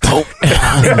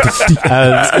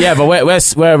 Yeah, but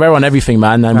we're on everything,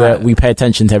 man, and we pay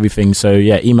attention to everything. So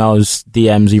yeah, emails,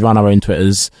 DMs, we run our own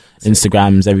Twitters,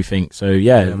 Instagrams, everything. So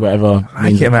yeah, whatever. I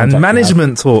like it, man.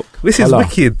 Management talk. This is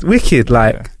wicked.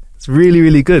 Like, it's really,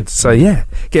 really good. So yeah,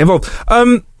 get involved.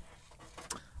 I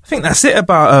think that's it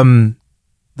about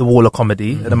the Wall of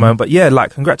Comedy at the moment, but yeah,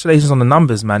 like, congratulations on the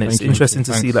numbers, man. It's interesting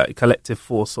to see like Collective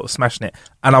Force sort of smashing it.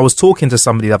 And I was talking to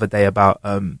somebody the other day about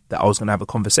that I was going to have a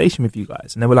conversation with you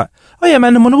guys, and they were like, "Oh yeah,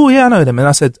 man, them on the Wall, yeah, I know them." And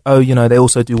I said, "Oh, you know, they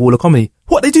also do Wall of Comedy."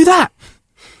 What, they do that?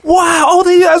 Wow, oh,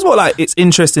 they do that as well. Like, it's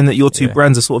interesting that your two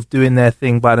brands are sort of doing their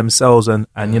thing by themselves, and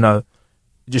you know,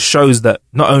 just shows that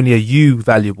not only are you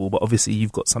valuable, but obviously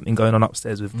you've got something going on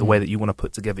upstairs with the way that you want to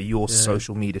put together your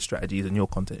social media strategies and your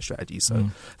content strategies. So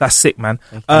that's sick, man.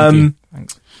 Thank you.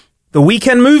 Thanks. The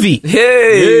Weekend movie.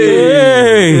 Yay!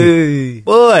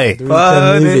 Boy.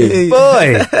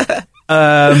 Boy.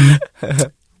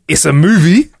 It's a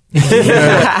movie.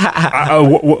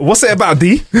 What's it about,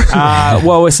 D?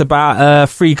 Well, it's about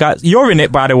 3 guys. You're in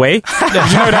it, by the way. You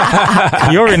know that?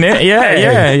 You're in it.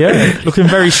 Yeah. Looking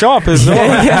very sharp as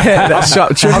well. That's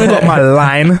sharp. I've got my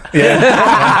line.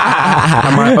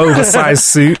 And my oversized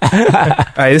suit.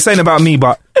 This ain't about me,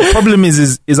 but the problem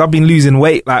is I've been losing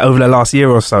weight like over the last year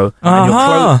or so.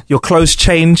 And your clothes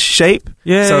change shape.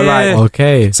 Yeah. So like,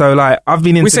 okay. So like, I've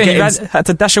been into. We're saying you had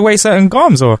to dash away certain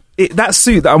garms, or that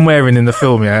suit that I'm wearing in the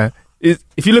film. Yeah.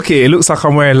 If you look at it, it looks like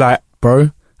I'm wearing like.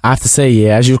 Bro, I have to say,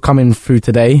 as you were coming through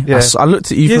today, I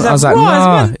looked at you. I was like,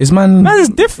 nah, man's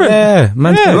different. Yeah,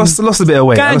 lost a bit of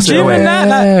weight. Got gym and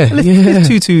that. Lift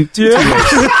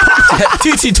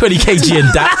 220 kg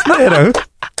and that. You know,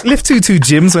 lift 2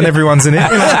 gyms when everyone's in it.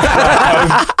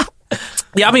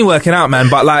 Yeah, I've been working out, man,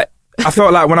 but like, I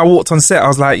felt like when I walked on set, I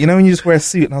was like, you know, when you just wear a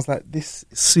suit, and I was like, this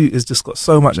suit has just got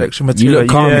so much extra material. You look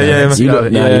calm, There's a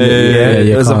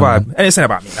vibe, and it's not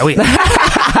about me. No,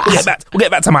 we'll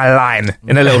get back to my line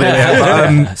in a little bit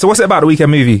later. So, what's it about, the Weekend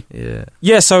movie?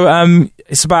 Yeah. So,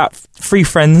 it's about 3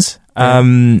 friends.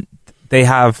 They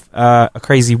have a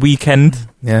crazy weekend,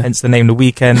 hence the name, The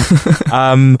Weekend.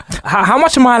 How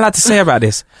much am I allowed to say about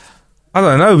this? I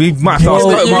don't know. We might have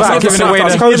to give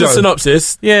the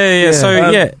synopsis. Yeah.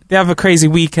 So they have a crazy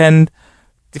weekend.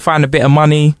 They find a bit of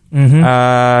money.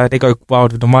 They go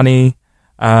wild with the money.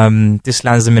 This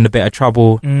lands them in a bit of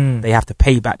trouble. They have to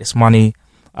pay back this money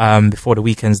before the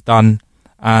weekend's done.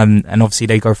 And obviously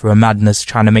they go through a madness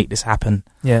trying to make this happen.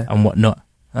 And whatnot.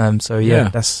 That's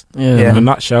in a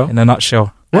nutshell. In a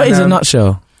nutshell. What is a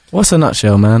nutshell? What's a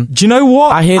nutshell, man? Do you know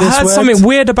what? I heard something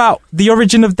weird about the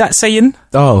origin of that saying.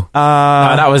 Oh,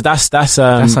 that's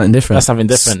something different. That's something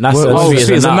different. That's sweet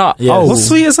as a nut. Yeah. Oh, what's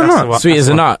sweet as a nut? Sweet as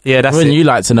a nut. Yeah, that's Wouldn't you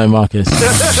like to know, Marcus?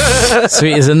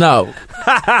 Sweet as a nut.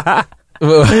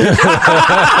 You'll get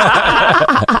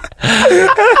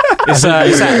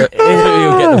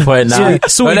the point now.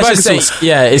 It's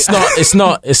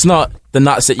not the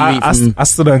nuts that you eat from. I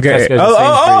still don't get it.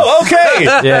 Okay.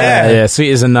 Yeah.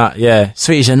 Sweet as a nut. Yeah,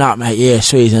 sweet as a nut, mate. Yeah,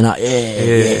 sweet as a nut.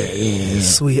 Yeah.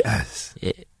 Sweet as.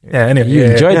 Yeah. Anyway, you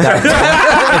enjoyed that.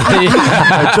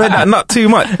 I enjoyed that nut too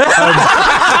much.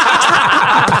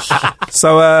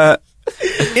 So,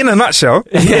 in a nutshell,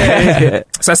 so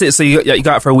that's it. So you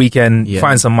go out for a weekend,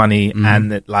 find some money,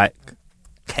 and it, like,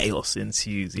 chaos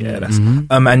ensues.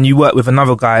 And you work with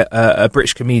another guy, a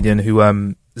British comedian who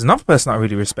is another person I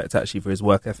really respect actually for his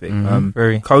work ethic.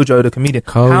 Kojo, the comedian.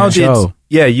 How did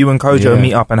you and Kojo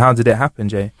meet up, and how did it happen,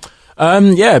 Jay?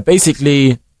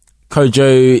 Basically,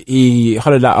 Kojo, he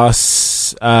hollered at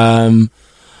us. How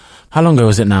long ago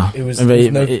was it now? It was.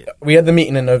 We had the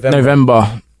meeting in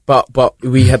November. But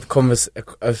we had a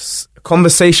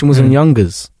conversation was in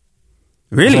Youngers.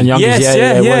 Really? Yeah. We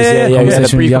had a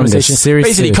brief conversation.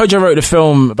 Seriously. Basically, Kojo wrote the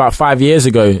film about 5 years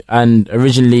ago, and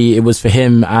originally it was for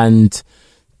him and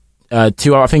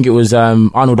 2. I think it was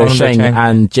Arnold O'Sheng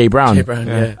and Jay Brown.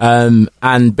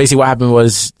 And basically, what happened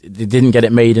was they didn't get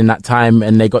it made in that time,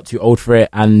 and they got too old for it.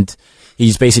 And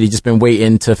he's basically just been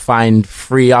waiting to find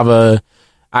 3 other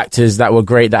actors that were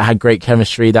great, that had great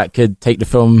chemistry, that could take the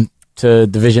film to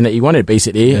the vision that he wanted,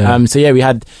 basically.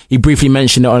 He briefly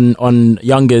mentioned it on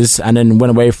Youngers, and then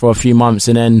went away for a few months,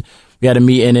 and then we had a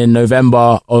meeting in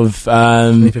November of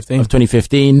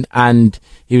 2015, and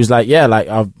he was like, I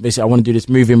want to do this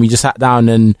movie, and we just sat down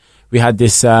and we had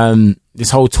this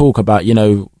this whole talk about, you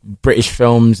know, British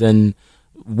films and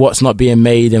what's not being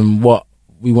made and what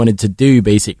we wanted to do,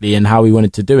 basically, and how we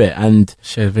wanted to do it, and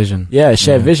shared vision.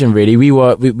 Vision. Really, we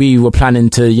were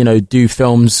planning to, you know, do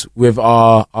films with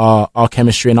our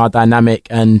chemistry and our dynamic,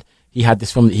 and he had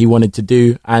this film that he wanted to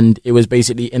do, and it was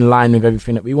basically in line with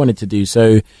everything that we wanted to do.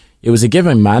 So it was a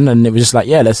given, man, and it was just like,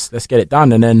 let's get it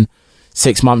done. And then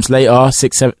 6 months later,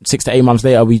 6 to 8 months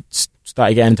later, we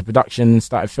started getting into production,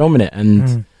 started filming it,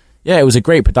 and. Yeah, it was a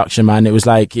great production, man. It was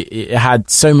like, it had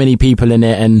so many people in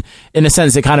it, and in a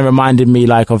sense, it kind of reminded me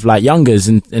of Youngers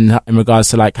in regards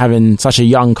to like having such a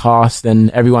young cast,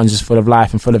 and everyone's just full of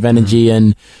life and full of energy,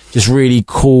 and just really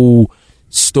cool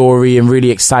story and really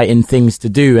exciting things to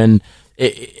do. And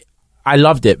I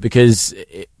loved it because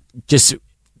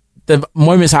the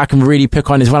moments I can really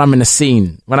pick on is when I'm in a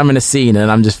scene.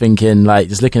 And I'm just thinking, like,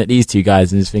 just looking at these 2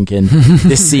 guys and just thinking,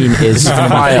 this scene is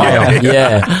fire. Do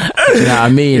you know what I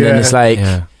mean? And it's like,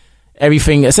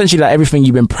 everything, essentially like everything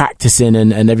you've been practicing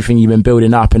and everything you've been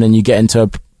building up, and then you get into a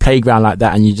playground like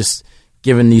that and you just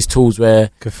given these tools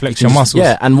where could flex your muscles.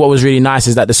 Yeah, and what was really nice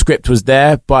is that the script was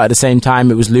there, but at the same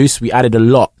time it was loose. We added a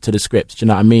lot to the script, do you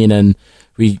know what I mean? And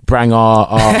we bring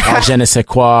our je ne sais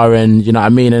quoi, and you know what I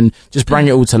mean, and just bring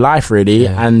it all to life really.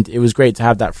 And it was great to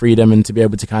have that freedom and to be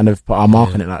able to kind of put our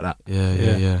mark on it like that.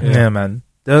 Yeah, man.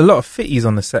 There were a lot of fitties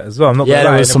on the set as well. I'm not gonna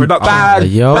lie. There was some bad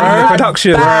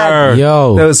production.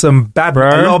 There was some bad, a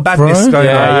lot of badness going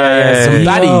on. Some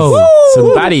baddies. Some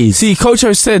baddies. See,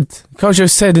 Kojo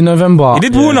said in November. He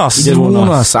did warn us. He did warn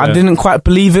us. I didn't quite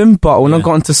believe him, but when I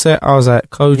got onto set, I was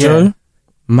like, Kojo,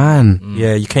 man.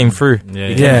 Yeah, you came through.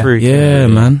 You came through. Yeah,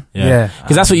 man. Yeah.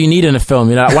 Because that's what you need in a film.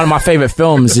 You know, like one of my favorite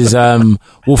films is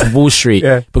Wolf of Wall Street.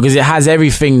 Because it has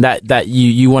everything that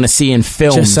you want to see in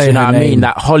films. Just say you know her what I mean? name.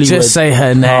 That Hollywood. Just say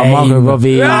her name. Margot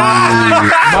Robbie.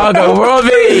 Margot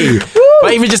Robbie.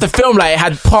 But even just a film, like, it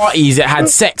had parties, it had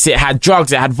sex, it had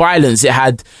drugs, it had violence, it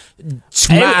had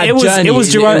mad journey. It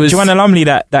was Joanna Lumley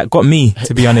that got me,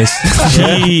 to be honest.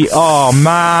 Oh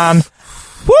man.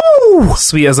 Woo!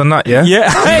 Sweet as a nut, yeah? Yeah.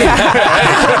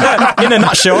 In a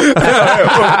nutshell. There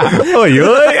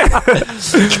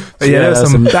were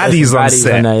some baddies on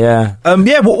set.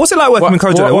 There, what's it like working with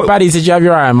Kojo? What baddies did you have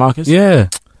your eye on, Marcus? Yeah.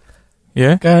 Go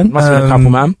ahead. Must have been a couple,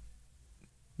 man.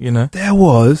 You know. There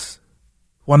was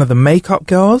one of the makeup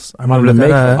girls. I remember looking at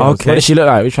her. Okay. What did she look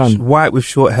like? Which one? White with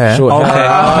short hair. Short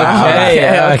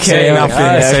hair. Say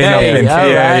nothing.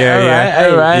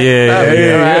 All right.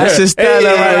 Let's just tell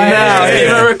her right now.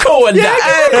 Even recording that.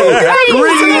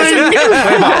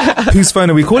 Ring. Whose phone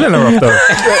are we calling her off though?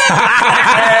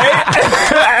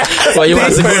 Well, you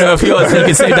want to call her off yours so you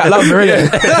can save that number, innit?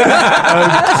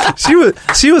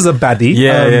 She was a baddie.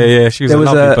 Yeah. She was there a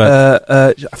was lovely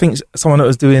bird. I think someone that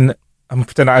was doing. I'm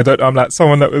pretending I don't. I'm like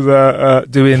someone that was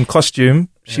doing costume.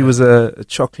 She was a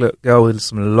chocolate girl with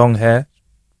some long hair,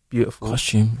 beautiful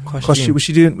costume. Was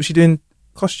she doing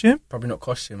costume? Probably not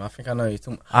costume. I think I know you're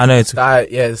talking. I know.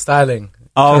 The styling.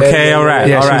 Okay, all right.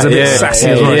 Yeah, she was a bit sassy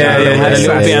as well. Yeah, had a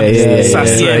little bit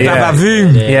sassy.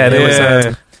 Yeah, there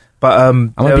was. But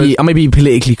I'm gonna be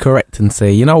politically correct and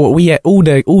say, you know what? All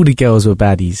the girls were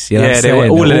baddies. You know yeah, they were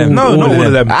all of them. No, not all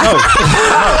of them.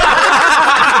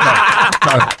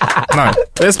 No.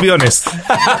 Let's be honest.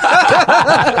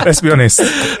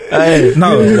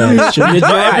 No.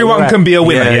 Everyone can be a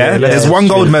winner, yeah? There's one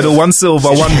gold medal, one silver,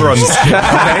 one bronze. Okay?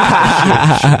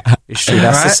 It's true.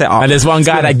 That's the setup. And there's one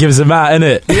guy that gives them out,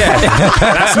 innit? Yeah.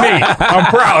 That's me. I'm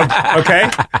proud. Okay?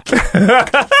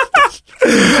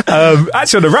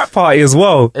 Actually, the rap party as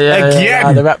well.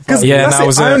 Again. The rap party.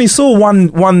 I only saw one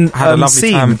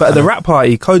scene, time. but at the rap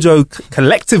party, Kojo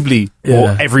collectively,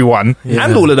 or everyone,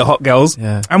 and all of the hot girls,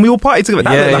 and we all partied together.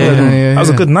 That was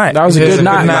a good night. That was a good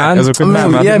night, man. That was a good night,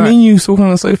 man. Yeah, me and you talking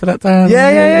on the sofa that time.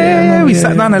 Yeah. We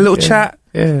sat down, had a little chat.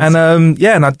 And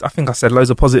and I think I said loads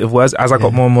of positive words as I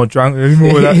got more and more drunk. You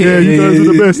guys are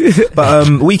the best. But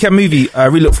weekend movie,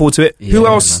 really look forward to it. Who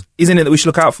else is in it that we should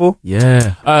look out for? Who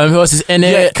else is in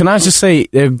it? Can I just say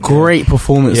they're great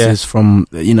performances from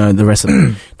the rest of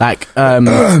them, like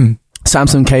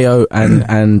Samson KO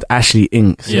and Ashley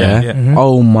Inks.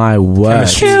 Oh my word!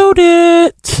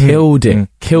 Killed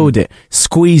it.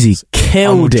 Squeezy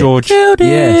killed George.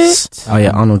 Yes. Oh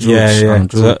yeah, Arnold George. Yeah.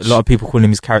 A lot of people call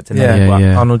him his character name.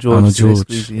 Arnold George.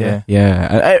 Squeezy,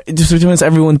 Just because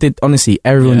everyone did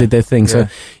their thing. So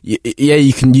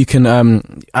you can.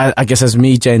 I guess as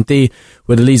me, J and D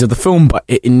were the leads of the film, but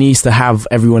it needs to have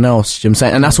everyone else. Do you know what I'm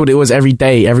saying? And that's what it was every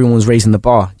day. Everyone was raising the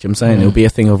bar. Do you know what I'm saying? It'll be a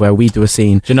thing of where we do a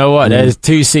scene. Do you know what? There's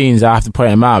two scenes I have to point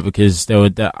them out because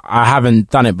I haven't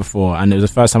done it before, and it was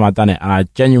the first time I'd done it, and I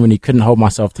genuinely couldn't hold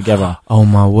myself together. Oh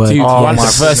my word!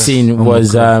 The first scene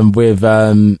was with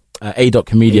A-Dot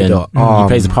comedian. He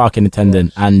plays a parking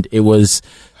attendant, and it was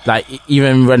like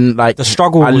even when like the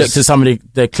struggle. I looked at some of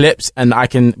the clips, and I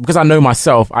can, because I know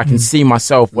myself, I can see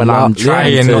myself when I'm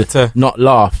trying to not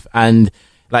laugh, and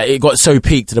like it got so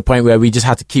peaked to the point where we just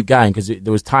had to keep going because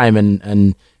there was time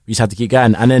and. We just had to keep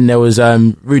going. And then there was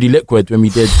Rudy Liquid when we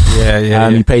did.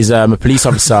 He plays a police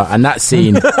officer, and that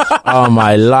scene, oh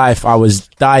my life, I was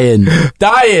dying.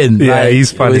 Yeah,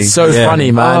 he's funny. It was so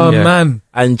funny, man. Oh man.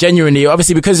 And genuinely,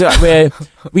 obviously, because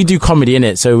we do comedy in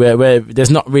it, so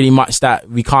there's not really much that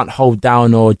we can't hold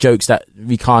down or jokes that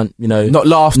we can't, not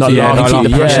laugh. Keep the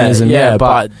professionalism.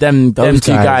 But them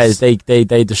two guys, they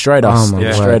destroyed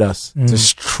us.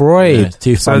 Destroyed.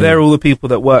 So they're all the people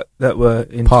that were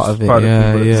in part of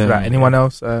it. Anyone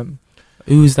else?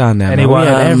 Who's down there? Anyone?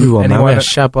 Man? We had everyone. Man. We had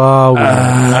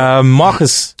Shabba.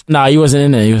 Marcus. Nah, he wasn't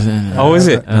in it. Oh, is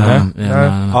it?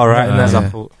 No. All right. That's I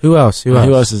thought. Who else? Who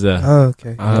else is there? Oh,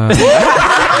 okay. Banner.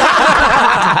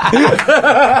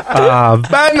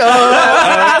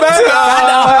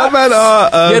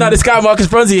 This guy Marcus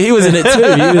Bronzy, he was in it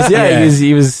too.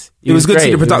 He was good great. to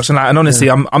see the production. Like, and honestly,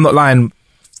 I'm not lying.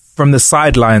 From the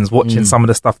sidelines, watching some of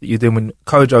the stuff that you're doing, when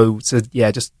Kojo said,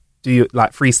 just do you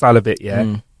like freestyle a bit,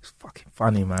 it's fucking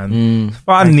funny, man.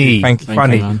 Funny. Thank you,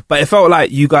 man. But it felt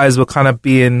like you guys were kind of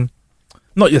being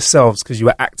not yourselves because you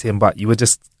were acting, but you were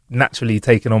just naturally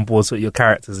taking on board sort of your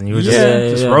characters, and you were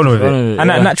just rolling with it. And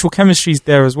that natural chemistry's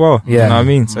there as well. Yeah. You know what I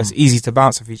mean? So it's easy to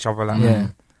bounce off each other like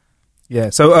that. Yeah.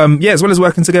 So as well as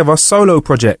working together, solo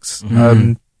projects.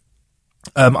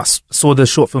 I saw the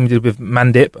short film you did with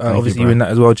Mandip. Obviously, you were in that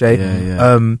as well, Jay.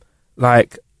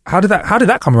 Like, how did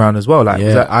that come around as well? Like,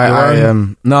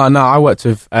 I worked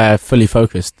with Fully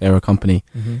Focused. They're a company,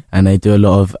 and they do a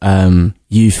lot of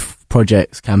youth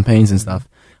projects, campaigns, and stuff.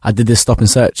 I did this Stop and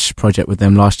Search project with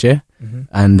them last year,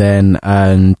 and then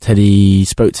Teddy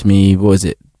spoke to me. What was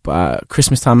it?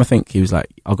 Christmas time, I think. He was like,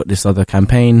 "I've got this other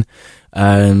campaign.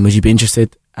 Would you be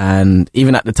interested?" And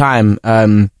even at the time,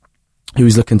 he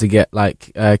was looking to get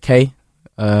like Kay,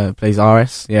 plays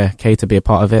RS, Kay to be a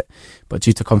part of it, but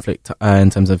due to conflict in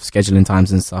terms of scheduling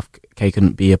times and stuff, Kay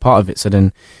couldn't be a part of it. So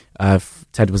then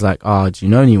Ted was like, do you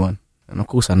know anyone? And of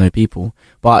course I know people,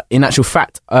 but in actual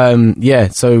fact,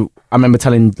 so I remember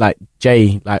telling like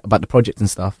Jay like about the project and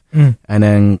stuff, and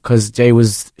then because Jay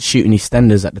was shooting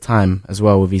EastEnders at the time as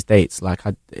well with his dates, like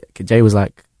Jay was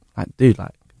like, dude,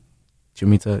 like, do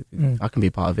you want me to, I can be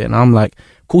a part of it? And I'm like,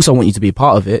 of course I want you to be a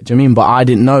part of it. Do you know what I mean? But I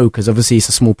didn't know, because obviously it's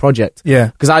a small project. Yeah.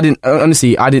 Because I didn't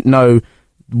know,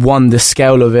 the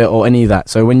scale of it or any of that.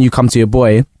 So when you come to your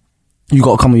boy, you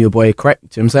got to come with your boy correct.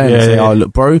 Do you know what I'm saying? Say, oh,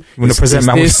 look, bro, it's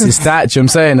this, it's that. Do you know what I'm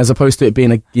saying? As opposed to it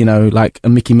being like a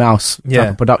Mickey Mouse type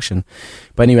of production.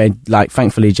 But anyway, like,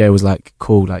 thankfully Jay was like,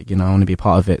 cool, like, I want to be a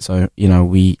part of it. So,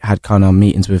 we had kind of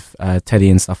meetings with Teddy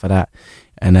and stuff like that.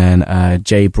 And then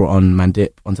Jay brought on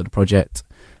Mandip onto the project.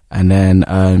 And then,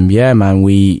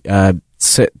 we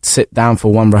sit down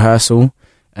for one rehearsal.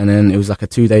 And then it was like a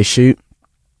 2-day shoot.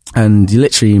 And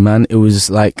literally, man, it was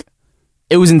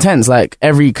intense. Like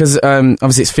because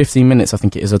obviously it's 15 minutes, I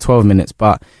think it is, or 12 minutes.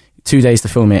 But 2 days to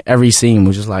film it. Every scene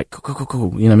was just like,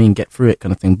 cool. You know what I mean? Get through it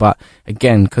kind of thing. But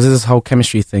again, because of this whole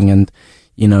chemistry thing, and,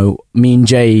 me and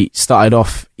Jay started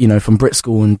off, from Brit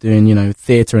School and doing,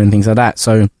 theatre and things like that.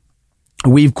 So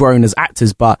we've grown as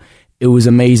actors, but it was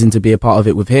amazing to be a part of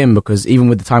it with him, because even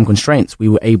with the time constraints, we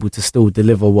were able to still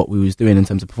deliver what we was doing in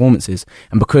terms of performances.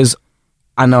 And because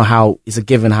I know how it's a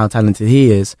given how talented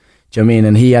he is, do you know what I mean?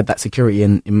 And he had that security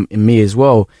in me as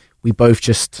well. We both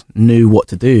just knew what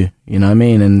to do, you know what I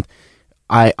mean? And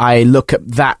I look at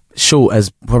that short as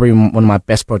probably one of my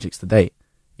best projects to date,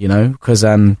 because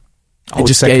I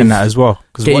would second that as well,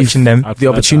 because watching them, the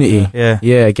opportunity, it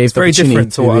gave it's very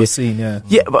different to what I've seen,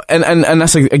 but and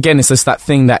that's again, it's just that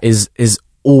thing that is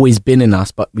always been in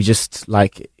us, but we just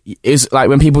like, it's like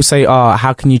when people say,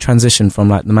 how can you transition from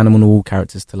like the Man on the Wall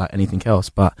characters to like anything else?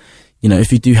 But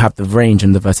if you do have the range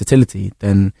and the versatility,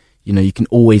 then you can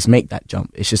always make that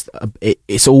jump. It's just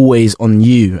it's always on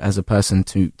you as a person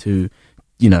to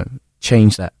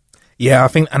change that. Yeah, I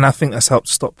think that's helped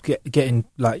stop getting,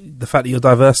 like, the fact that you're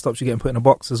diverse stops you getting put in a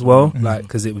box as well. Like,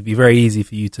 because it would be very easy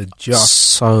for you to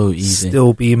just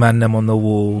still be Man them on the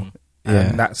wall,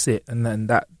 and that's it. And then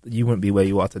that you wouldn't be where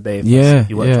you are today if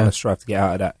you weren't trying to strive to get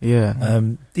out of that. Yeah.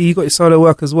 D, you got your solo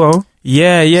work as well?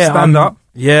 Yeah. Stand up.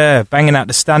 Yeah, banging out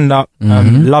the stand up.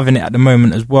 Loving it at the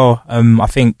moment as well. I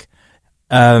think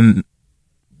the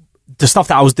stuff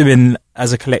that I was doing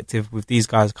as a collective with these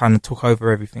guys kind of took over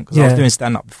everything, because I was doing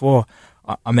stand up before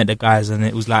I met the guys, and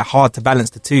it was like hard to balance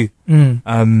the two.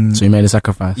 So you made a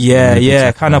sacrifice.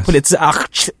 Kind of put it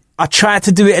I tried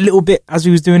to do it a little bit as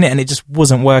we was doing it, and it just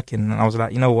wasn't working, and I was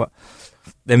like, you know what,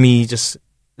 let me just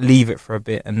leave it for a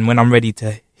bit, and when I'm ready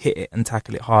to hit it and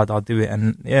tackle it hard, I'll do it.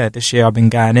 And this year I've been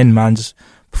going in, man, just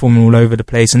performing all over the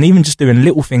place, and even just doing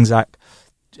little things like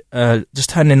just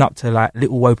turning up to like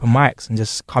little open mics and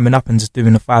just coming up and just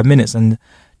doing the 5 minutes, and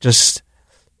just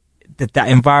that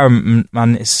environment,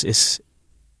 man, it's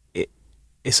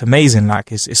amazing.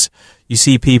 Like it's you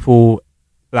see people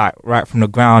like right from the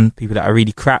ground, people that are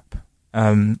really crap,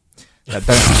 that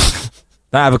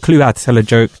don't have a clue how to tell a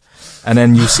joke, and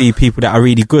then you see people that are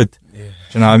really good. Do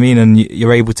you know what I mean? And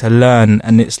you're able to learn,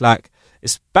 and it's like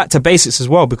it's back to basics as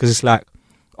well, because it's like,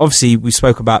 obviously we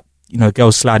spoke about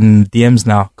girls sliding DMs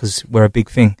now because we're a big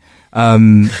thing.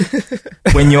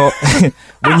 When you're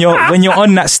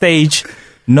on that stage,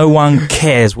 no one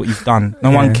cares what you've done.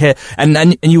 No one cares.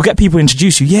 And you'll get people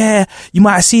introduce you. Yeah, you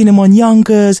might have seen him on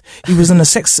Youngers. He was in a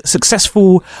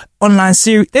successful online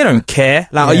series. They don't care.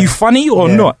 Like, are you funny or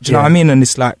not? Do you know what I mean? And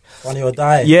it's like... Funny or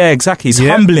die. Yeah, exactly. It's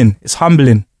humbling. It's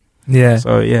humbling. Yeah.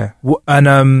 So, yeah.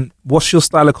 And what's your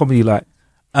style of comedy like?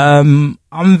 I'm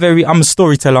a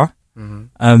storyteller.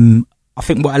 Mm-hmm. I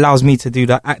think what allows me to do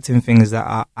that acting thing is that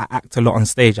I act a lot on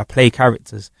stage. I play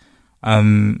characters.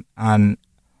 And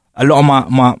a lot of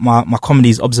my comedy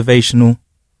is observational.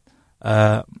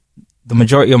 The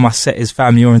majority of my set is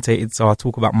family orientated, so I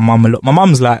talk about my mum a lot. My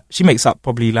mum's like, she makes up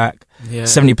probably like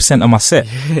 70% of my set.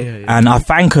 And I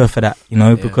thank her for that, you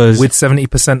know, because... With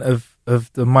 70%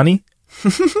 of the money?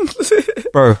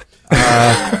 Bro,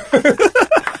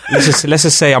 let's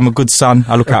just say I'm a good son.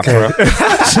 I look out for her.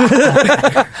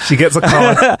 She gets a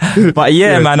car. But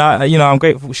man, I'm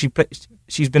grateful.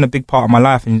 She's been a big part of my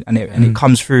life, and it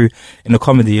comes through in the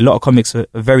comedy. A lot of comics are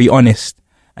very honest,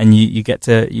 and you get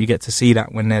to see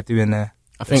that when they're doing their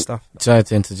stuff. Sorry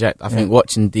to interject. I think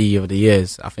watching D over the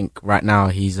years, I think right now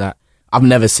he's at. I've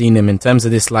never seen him in terms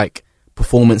of this like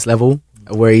performance level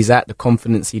where he's at, the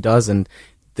confidence he does, and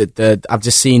I've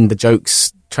just seen the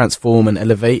jokes transform and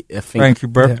elevate. I think thank you,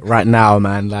 bro. Right now,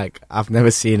 man, like I've never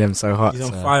seen him so hot. He's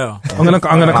on fire. I'm gonna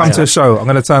come to a show. I'm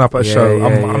gonna turn up at a show.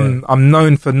 I'm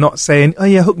known for not saying, "Oh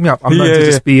yeah, hook me up." I'm known to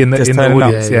just be in the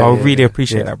audience. I really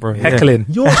appreciate that, bro. Heckling.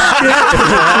 Do you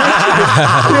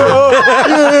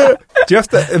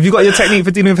have you got your technique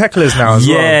for dealing with hecklers now as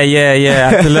well? Yeah.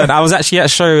 I have to learn. I was actually at a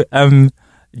show.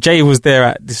 Jay was there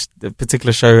at this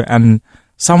particular show, and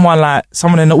someone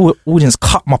in the audience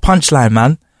cut my punchline,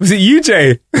 man. Was it you,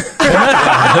 Jay?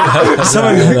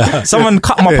 someone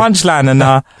cut my punchline, and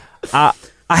I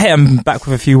hit him back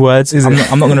with a few words. I'm not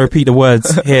going to repeat the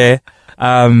words here,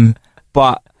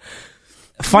 but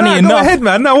funny enough, go ahead,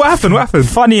 man. No, what happened?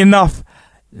 Funny enough,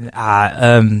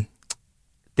 dickhead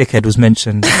was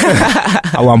mentioned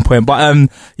at one point, but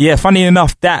funny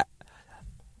enough, that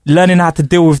learning how to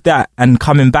deal with that and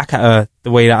coming back at her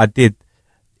the way that I did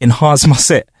enhanced my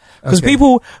set. Because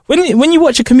people, when you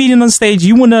watch a comedian on stage,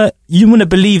 you wanna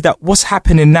believe that what's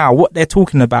happening now, what they're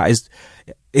talking about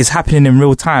is happening in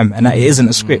real time, and that it isn't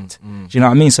a script. Do you know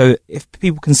what I mean? So if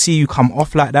people can see you come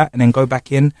off like that and then go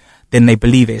back in, then they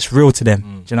believe it's real to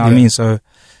them. Do you know what I mean? So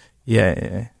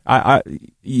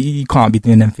you can't be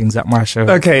doing them things at my show.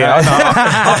 Okay,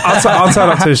 I'll turn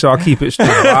up to the show. I'll keep it straight.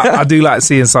 I do like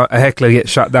seeing a heckler get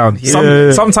shut down.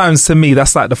 Sometimes to me,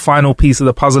 that's like the final piece of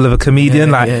the puzzle of a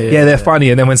comedian. They're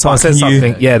funny, and then when someone says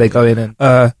something, they go in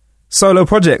and solo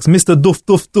projects. Mr. Duff.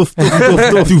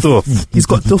 He's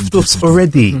got duffs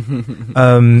already.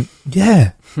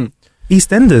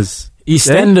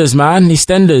 EastEnders, man.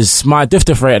 EastEnders. My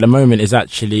duff rate at the moment is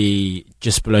actually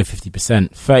just below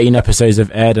 50%. 13 episodes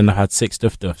have aired and I've had 6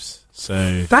 duffs.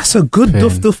 So that's a good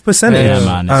duff percentage. Yeah,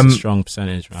 man. It's a strong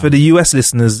percentage, man. For the US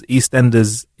listeners,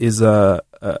 EastEnders is a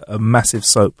massive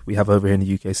soap we have over here in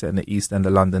the UK set in the East End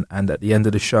of London. And at the end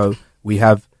of the show, we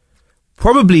have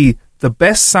probably the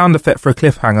best sound effect for a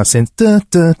cliffhanger since da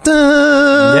da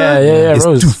da. Yeah.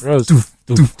 Rose.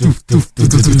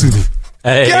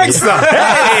 Hey. Gangster!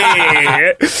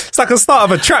 Hey! It's like a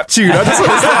start of a trap tune. I just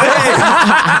want to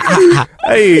say,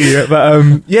 hey!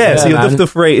 But so your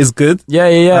duff rate is good.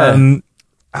 Yeah.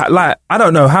 Like, I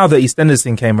don't know how the EastEnders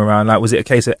thing came around. Like, was it a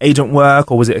case of agent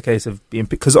work, or was it a case of being?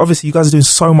 Because obviously you guys are doing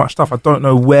so much stuff. I don't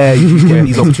know where you get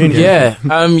these opportunities.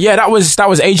 That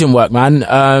was agent work, man.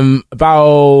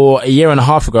 About a year and a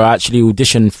half ago, I actually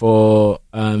auditioned for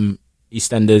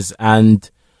EastEnders, and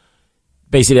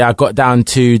basically I got down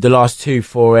to the last 2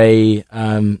 for a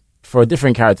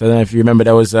different character. I don't know if you remember,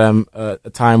 there was a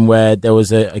time where there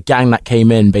was a gang that came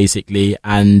in basically,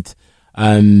 and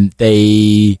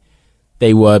they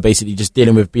were basically just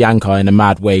dealing with Bianca in a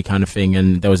mad way kind of thing,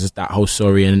 and there was just that whole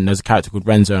story, and there's a character called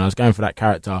Renzo, and I was going for that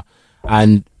character,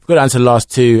 and got down to the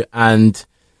last 2, and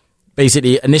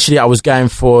basically initially I was going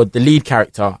for the lead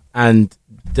character, and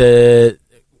I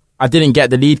didn't get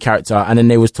the lead character, and then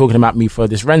they was talking about me for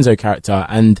this Renzo character,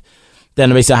 and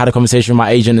then basically I had a conversation with my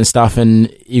agent and stuff,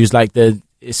 and he was like,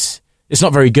 it's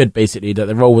not very good, basically, that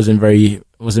the role wasn't very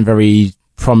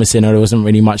promising, or there wasn't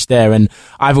really much there, and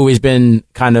I've always been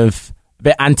kind of a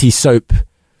bit anti-soap,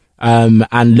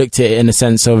 and looked at it in a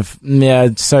sense of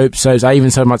soaps. I even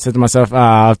said to myself,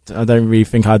 I don't really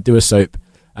think I'd do a soap,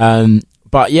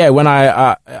 but yeah, when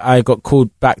I got called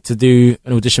back to do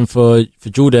an audition for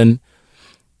Jordan,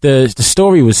 the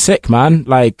story was sick, man.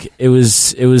 Like, it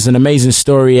was an amazing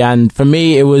story, and for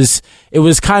me it was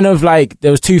kind of like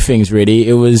there was 2 things really.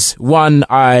 It was one,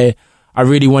 I I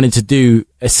really wanted to do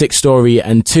a sick story,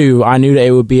 and 2, I knew that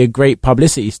it would be a great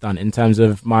publicity stunt in terms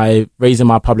of my raising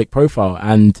my public profile,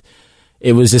 and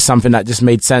it was just something that just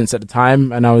made sense at the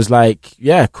time. And I was like,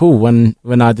 yeah, cool. When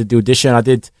I did the audition, I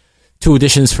did 2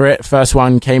 auditions for it. First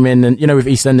one came in, and with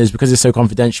EastEnders, because it's so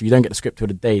confidential, you don't get the script till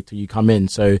the day till you come in,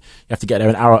 so you have to get there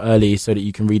an hour early so that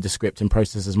you can read the script and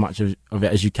process as much of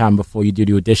it as you can before you do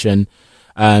the audition.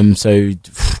 So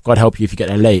God help you if you get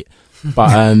there late.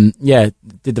 But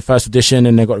did the first audition,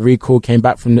 and they got recalled, came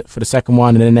back for the second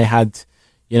one, and then they had,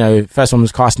 first one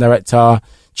was casting director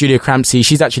Julia Crampsey.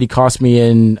 She's actually cast me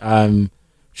in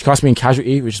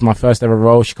Casualty, which is my first ever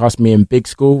role. She cast me in Big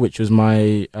School, which was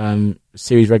my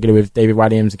series regular with David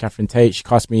Walliams and Catherine Tate. She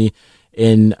cast me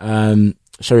in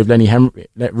show with Lenny Henry,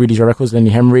 Rudy's Records, Lenny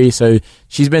Henry. So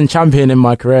she's been championing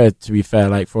my career, to be fair,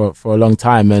 like for a long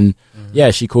time. And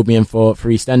she called me in for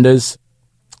EastEnders,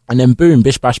 and then boom,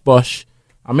 bish bash bosh,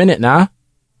 I'm in it now.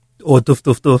 Or doof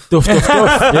doof doof. Doof doof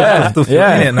doof. Yeah, doof,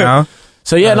 doof, in it now.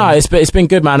 So it's been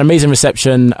good, man. Amazing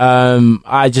reception.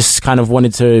 I just kind of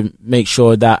wanted to make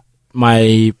sure that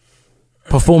my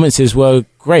performances were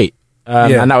great.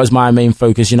 And that was my main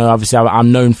focus. Obviously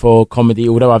I'm known for comedy,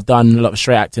 although I've done a lot of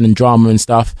straight acting and drama and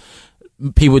stuff.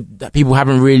 People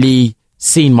haven't really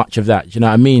seen much of that. Do you know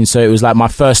what I mean? So it was like my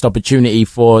first opportunity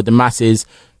for the masses,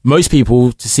 most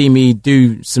people, to see me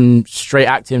do some straight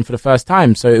acting for the first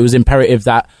time. So it was imperative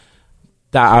that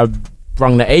I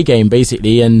brung the A game,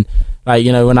 basically. And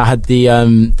when I had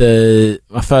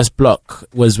my first block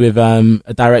was with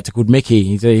a director called Mickey.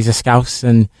 He's a Scouse,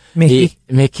 and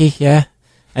Mickey, yeah.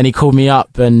 And he called me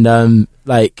up, and I'm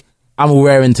all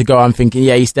raring to go. I'm thinking,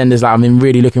 EastEnders, I'm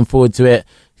really looking forward to it.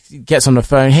 He gets on the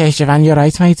phone, hey Javan, you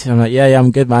alright, mate? I'm like, yeah,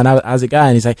 I'm good, man. How's it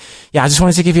going? He's like, yeah, I just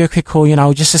wanted to give you a quick call,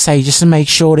 just to make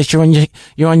sure that you're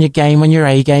on your game, on your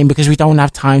A game, because we don't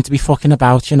have time to be fucking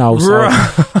about, So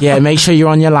yeah, make sure you're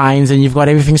on your lines and you've got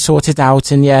everything sorted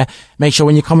out, and make sure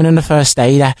when you're coming on the first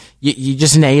day that you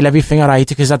just nail everything alright,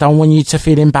 because I don't want you to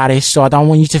feel embarrassed, so I don't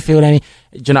want you to feel any.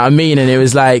 Do you know what I mean? And it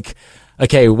was like,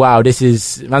 okay, wow,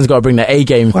 man's got to bring the A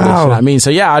game for this, you know what I mean?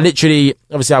 So I literally,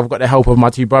 obviously I've got the help of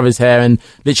my 2 brothers here, and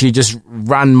literally just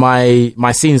ran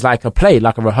my scenes like a play,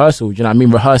 like a rehearsal, do you know what I mean?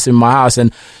 Rehearsing in my house.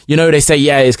 And, they say,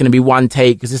 it's going to be one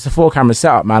take, because it's a 4-camera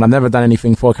setup, man. I've never done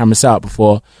anything 4-camera setup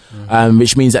before,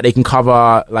 which means that they can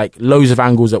cover loads of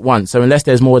angles at once. So unless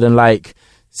there's more than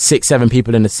 6-7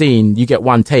 people in the scene, you get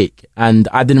one take. And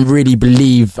I didn't really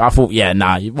believe, I thought,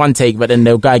 one take, but then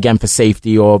they'll go again for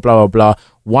safety or blah, blah, blah.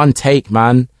 One take,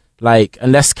 man.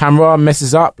 Unless camera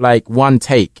messes up, one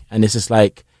take. And it's just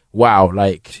wow,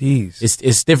 jeez.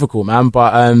 It's difficult, man.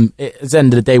 But at the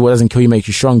end of the day, what doesn't kill you makes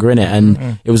you stronger, innit?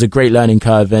 And it was a great learning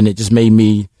curve, and it just made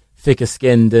me thicker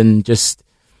skinned and just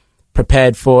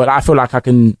prepared for it. I feel like I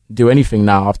can do anything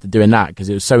now after doing that, because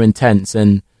it was so intense.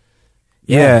 And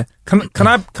yeah. Can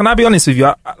I be honest with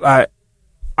you? I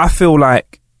feel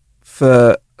like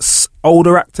for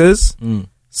older actors,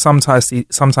 sometimes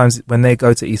when they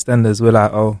go to EastEnders, we're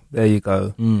like, oh, there you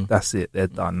go, that's it, they're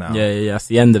done now. Yeah, that's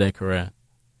the end of their career.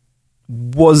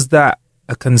 Was that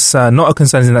a concern? Not a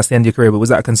concern in that's the end of your career, but was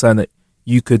that a concern that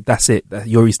you could? That's it, that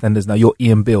you're EastEnders now. You're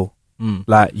Ian Bill.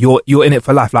 You're in it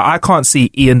for life. I can't see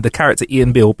the character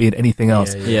Ian Bill being anything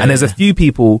else. And there's a few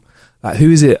people.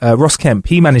 Who is it? Ross Kemp.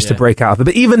 He managed to break out of it.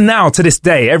 But even now, to this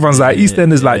day, everyone's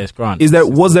EastEnders.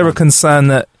 Was there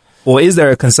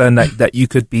a concern that you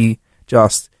could be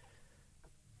just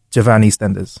Javan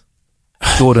EastEnders,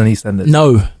 Jordan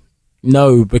EastEnders?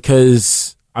 No,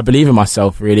 because I believe in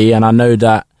myself, really, and I know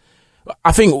that.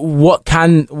 I think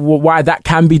why that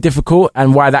can be difficult,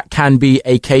 and why that can be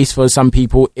a case for some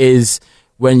people, is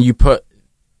when you put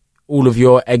all of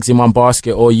your eggs in one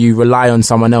basket, or you rely on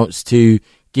someone else to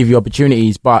give you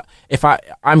opportunities. But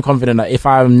I'm confident that if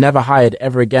I'm never hired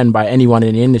ever again by anyone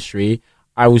in the industry,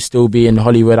 I will still be in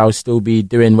Hollywood. I will still be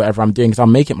doing whatever I'm doing, because I'll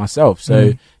make it myself.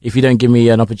 So if you don't give me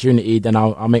an opportunity, then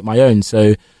I'll make my own.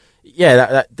 So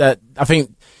that I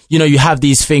think, you have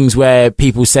these things where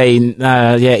people say,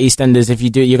 EastEnders, if you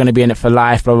do it, you're going to be in it for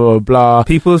life, blah, blah, blah, blah.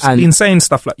 People have been saying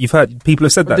stuff you've heard, people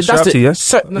have said that. Shout out to you,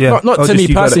 Not to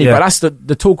me personally, but that's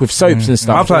the talk with soaps and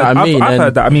stuff. I've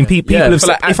heard that. I mean, people have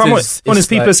said, if I'm honest,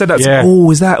 people have said that.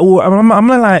 Is that all? I'm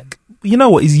like, you know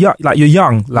what? He's young. You're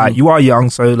young. You are young.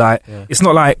 So it's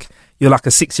not like you're like a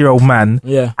 6-year-old man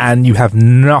and you have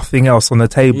nothing else on the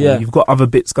table. You've got other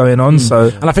bits going on. So,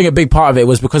 and I think a big part of it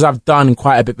was because I've done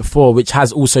quite a bit before, which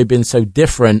has also been so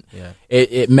different.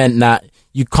 It meant that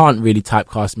you can't really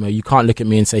typecast Mo. You can't look at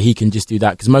me and say he can just do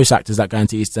that, because most actors that go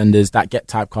into EastEnders that get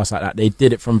typecast like that, they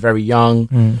did it from very young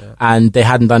and they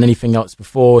hadn't done anything else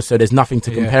before, so there's nothing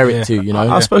to compare it to, you know.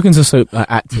 I've spoken to soap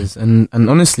actors and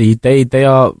honestly they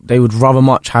would rather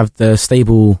much have the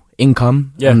stable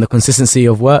income and the consistency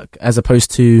of work as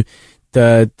opposed to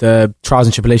the trials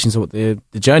and tribulations of what the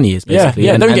journey is, basically.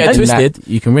 Yeah, don't get it twisted.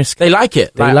 You can risk. They like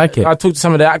it. They like it. I talk to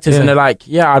some of the actors and they're like,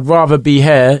 I'd rather be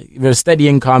here with a steady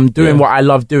income, doing what I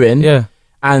love doing,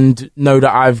 and know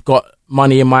that I've got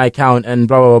money in my account and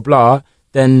blah, blah, blah, blah,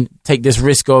 than take this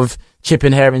risk of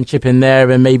chipping here and chipping there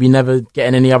and maybe never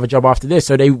getting any other job after this.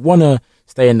 So they want to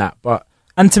stay in that.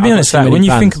 And to be honest, like, when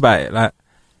you think about it, like,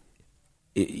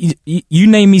 you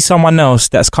name me someone else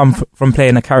that's come from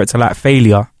playing a character like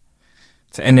Failure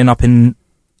to ending up in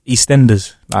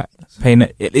EastEnders, like paying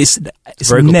it. It's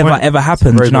never ever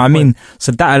happened. You know what I mean?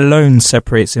 So that alone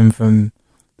separates him from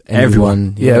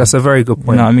everyone. Yeah, that's a very good point.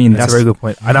 You know what I mean? That's a very good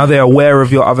point. And are they aware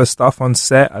of your other stuff on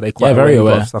set? Are they quite very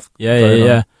aware of stuff?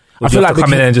 Yeah. I feel like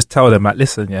come in and just tell them, like,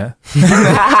 listen, like,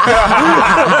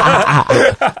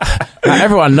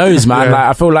 everyone knows, man. Like,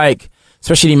 I feel like,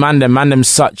 especially Mandem's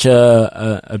such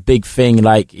a big thing,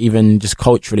 like, even just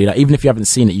culturally, like, even if you haven't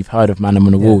seen it, you've heard of Mandem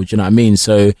on the Wall, do you know what I mean?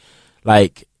 So,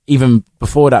 like, even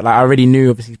before that, like, I already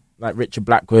knew, obviously, like, Richard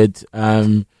Blackwood,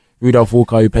 Rudolph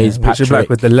Walker, who plays Patrick. Richard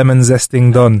Blackwood, the lemon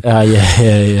zesting Don.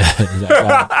 Yeah.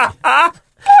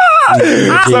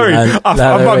 Sorry,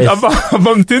 I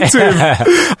bumped into him.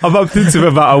 I bumped into him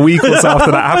about a week or so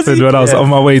after that happened when I was on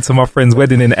my way to my friend's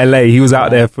wedding in LA. He was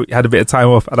out there, had a bit of time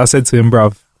off, and I said to him,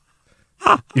 bruv,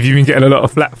 if you've been getting a lot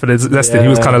of flack for the zesting, he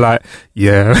was kind of like,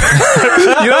 you know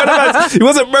what I mean? He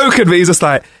wasn't broken, but he's just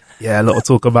like, a lot of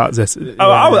talk about zesting.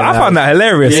 I found that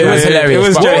hilarious. Yeah, it was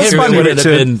hilarious. What's funny,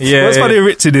 Richard? What's funny,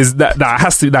 Richard, is that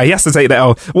he has to take that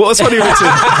L. What's funny, Richard,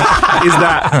 is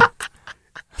that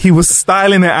he was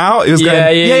styling it out. He was going,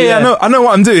 I know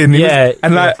what I'm doing. Like,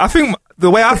 I think the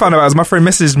way I found out was my friend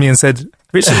messaged me and said,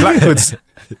 Richard Blackwood's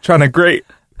trying to grate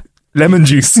lemon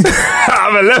juice out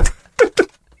of a lemon.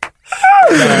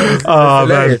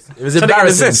 Man. It was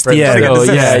embarrassing.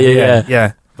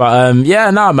 Yeah. But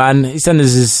man,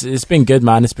 EastEnders it's been good,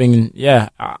 man. It's been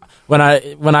when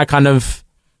I kind of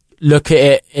look at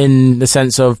it in the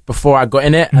sense of before I got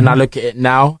in it, and I look at it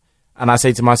now, and I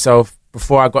say to myself,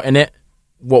 before I got in it,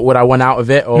 what would I want out of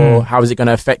it, or how is it going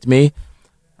to affect me?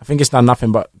 I think it's done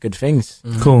nothing but good things.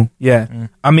 Cool. Yeah.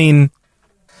 I mean,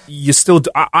 you still.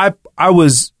 I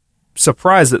was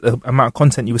surprised at the amount of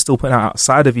content you were still putting out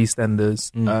outside of EastEnders,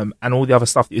 and all the other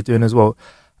stuff that you're doing as well,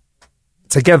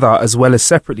 together as well as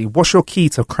separately. What's your key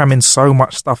to cramming so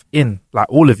much stuff in, like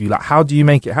all of you? Like, how do you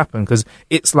make it happen? Because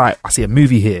it's like, I see a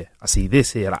movie here, I see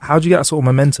this here. Like, how do you get that sort of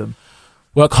momentum?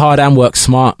 Work hard and work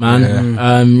smart,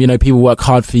 man. You know, people work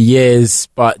hard for years,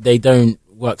 but they don't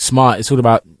work smart. It's all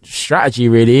about strategy,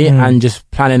 really, and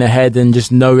just planning ahead and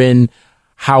just knowing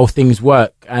how things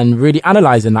work and really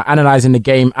analysing the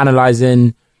game,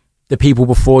 analysing the people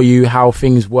before you, how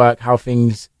things work, how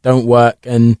things don't work,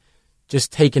 and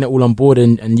just taking it all on board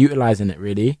and utilising it,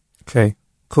 really. Okay,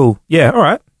 cool. Yeah, all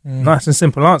right. Nice and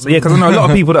simple answer. Yeah, because I know a lot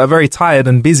of people that are very tired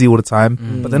and busy all the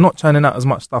time, but they're not churning out as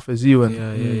much stuff as you. And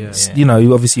you know,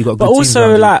 you obviously got. But good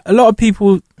also, like, a lot of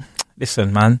people.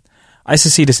 Listen, man. I used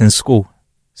to see this in school.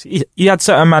 So you had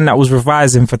certain man that was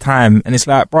revising for time, and it's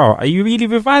like, bro, are you really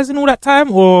revising all that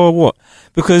time or what?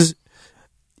 Because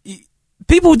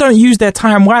people don't use their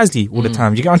time wisely all the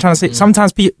time. Do you get what I'm trying to say?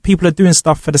 Sometimes people are doing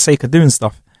stuff for the sake of doing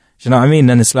stuff. Do you know what I mean?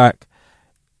 And it's like,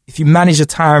 if you manage your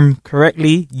time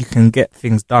correctly, you can get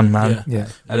things done, man. Yeah.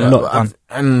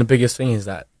 And the biggest thing is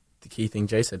that the key thing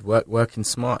Jay said, working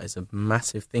smart is a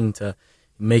massive thing to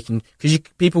making, because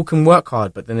people can work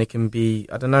hard, but then they can be,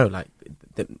 I don't know, like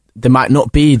there might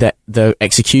not be the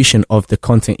execution of the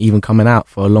content even coming out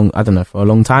for a long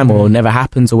time, or never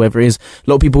happens, or whatever it is. A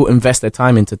lot of people invest their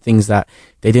time into things that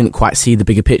they didn't quite see the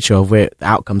bigger picture of where the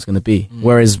outcome's going to be.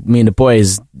 Whereas me and the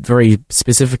boys very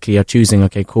specifically are choosing,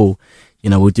 okay, cool, you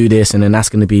know, we'll do this, and then that's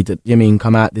going to be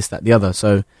come out this, that, the other.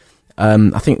 So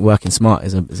I think working smart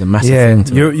is a massive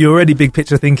thing. You're already big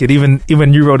picture thinking. Even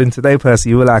you wrote in today, Percy,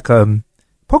 you were like,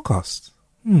 podcasts.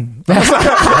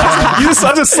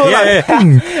 I just saw that.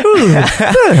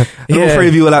 All three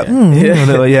of you were like,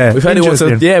 We've had it once.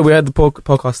 We had the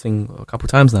podcast thing a couple of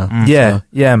times now.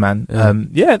 Man.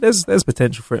 There's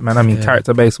potential for it, man. I mean,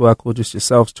 character based work or just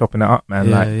yourselves chopping it up,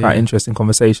 man. Quite interesting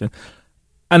conversation.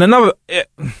 And another,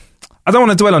 I don't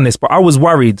want to dwell on this, but I was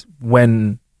worried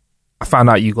when I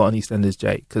found out you got on EastEnders,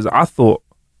 Jay, because I thought,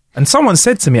 and someone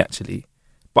said to me actually,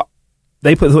 but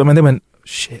they put the, they went,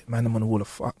 shit, man, I'm on the wall of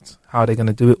fucked. How are they going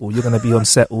to do it all? You're going to be on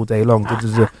set all day long.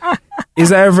 It Is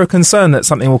there ever a concern that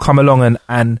something will come along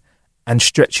and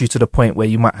stretch you to the point where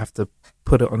you might have to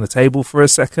put it on the table for a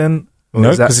second?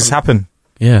 No, because it's happened.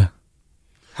 Yeah.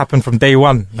 Happened from day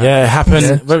one. Yeah, it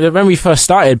happened. Yeah. When we first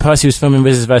started, Percy was filming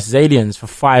Wizards vs. Aliens for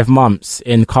 5 months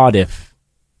in Cardiff.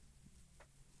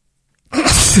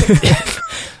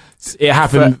 It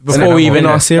happened before we even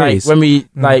our series. When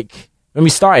we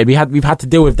started, we've had to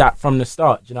deal with that from the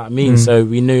start. Do you know what I mean? So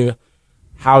we knew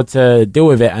how to deal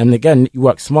with it. And again, you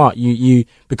work smart. You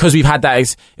because we've had that.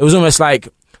 It was almost like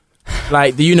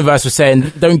the universe was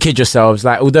saying, "Don't kid yourselves."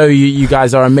 Like, although you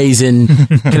guys are amazing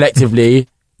collectively,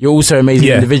 you're also amazing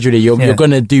individually. You're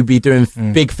gonna be doing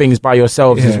big things by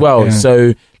yourselves as well. Yeah.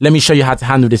 So let me show you how to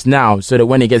handle this now, so that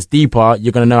when it gets deeper,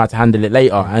 you're gonna know how to handle it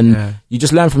later. And you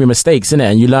just learn from your mistakes,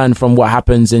 innit? And you learn from what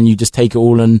happens, and you just take it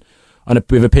all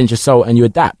with a pinch of salt, and you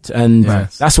adapt. And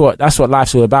that's what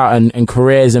life's all about. And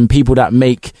careers and people that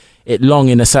make it long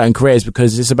in a certain careers,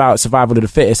 because it's about survival of the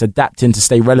fittest, adapting to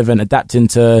stay relevant, adapting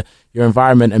to your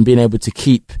environment, and being able to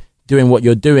keep doing what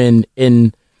you're doing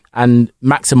and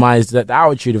maximize the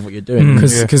altitude of what you're doing.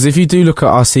 Because if you do look at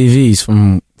our CVs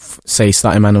from, say,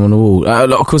 Starting Man on the Wall,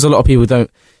 of course a lot of people don't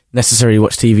necessarily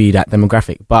watch TV, that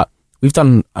demographic, but we've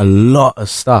done a lot of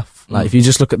stuff. Like, if you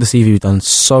just look at the CV, we've done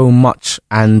so much.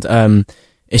 And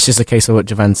it's just a case of what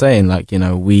Javan's saying. Like, you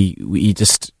know, we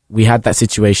had that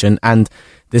situation. And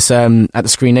this at the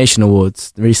Screen Nation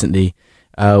Awards recently,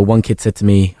 one kid said to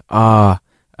me,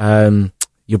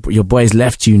 your boys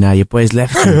left you now. Your boys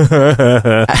left you.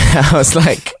 I was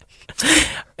like,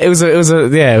 it was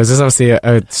just obviously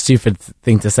a stupid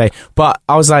thing to say. But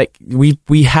I was like, we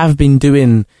have been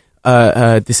doing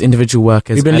this individual work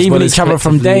as we've been leaving each other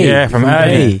from day. From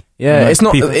early. Yeah, it's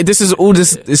not. This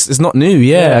is not new.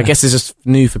 Yeah, I guess it's just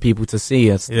new for people to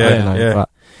see us. But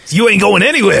you ain't going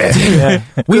anywhere.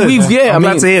 I'm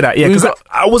glad to hear that. Yeah, because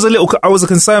I was a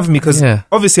concern for me, because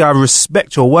obviously I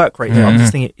respect your work right now. I'm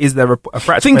just thinking, is there a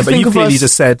fracture? But you clearly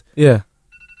just said, will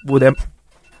them.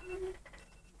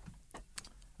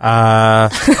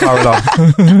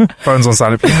 Phone's on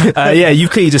silent. You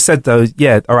clearly just said though.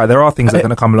 Yeah, all right. There are things that are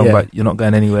going to come along, but you're not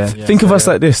going anywhere. Think of us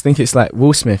like this. Think it's like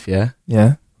Will Smith. Yeah.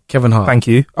 Kevin Hart. Thank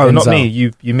you. Oh, Denzel. Not me.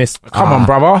 You missed. Come on,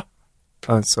 brother.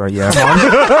 Oh, sorry. Yeah.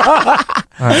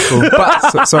 All right, cool.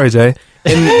 But, sorry, Jay.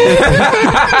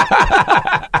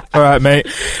 All right, mate.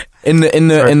 In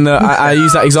the I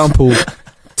use that example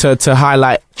to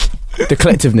highlight the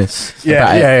collectiveness.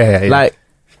 Yeah. Like,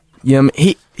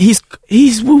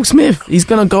 he's Will Smith. He's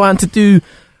gonna go out to do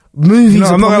movies. No,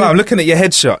 I'm not gonna lie. I'm looking at your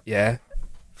headshot. Yeah.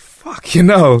 Fuck,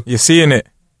 you're seeing it.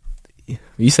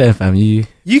 You saying, fam? You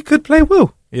could play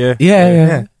Will. Yeah.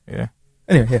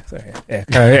 Anyway, sorry. Yeah.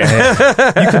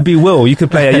 You could be Will. You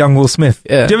could play a young Will Smith.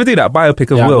 Yeah. Do you ever do that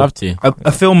biopic of Will? I'd love to.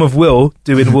 A film of Will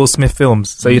doing Will Smith films.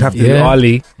 So you'd have to do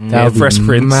Ali, Fresh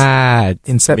Prince, mad.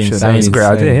 Inception. That's a great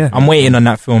idea. Yeah. I'm waiting on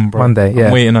that film, bro. One day. Yeah.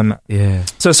 I'm waiting on that. Yeah.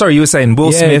 So sorry, you were saying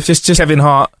Will Smith, just Kevin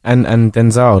Hart, and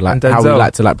Denzel. Like how we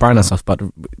like to like brand ourselves, but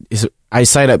I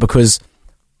say that because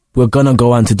we're gonna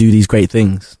go on to do these great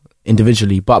things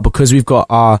individually, but because we've got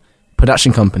our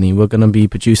production company, we're gonna be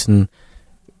producing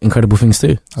incredible things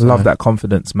too. I love that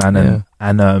confidence, man.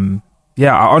 And I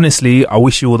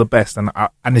wish you all the best. And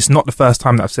it's not the first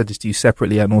time that I've said this to you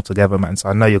separately and all together, man. So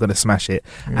I know you're going to smash it.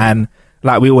 And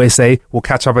like we always say, we'll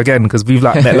catch up again, because we've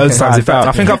like met loads of times. In fact,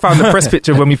 I think I found the press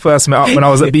picture when we first met up when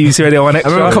I was at BBC Radio 1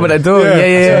 Extra. I remember coming at the door.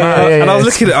 Yeah. And I was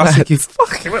looking at it, I was thinking,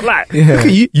 fucking look at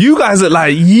you guys are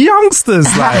like youngsters.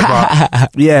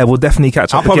 But we'll definitely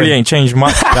catch up. I probably ain't changed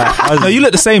much. No, you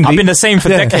look the same, dude. I've been the same for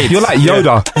decades. You're like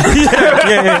Yoda.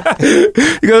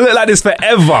 You're gonna look like this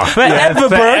forever. Forever,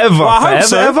 bro. Well, I hope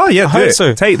so. Forever? Yeah, I hope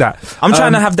so. Take that. I'm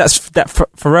trying to have that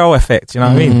Pharrell effect, you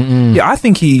know what I mean? Yeah, I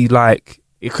think he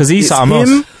because he's something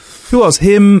else. Who else?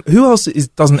 Him. Who else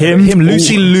doesn't? Him.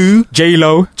 Lucy Liu.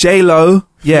 J-Lo.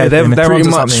 Yeah, they're pretty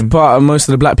much something. Part of most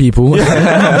of the black people.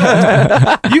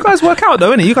 You guys work out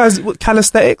though, innit? You guys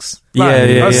calisthenics.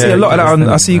 I see a lot of that.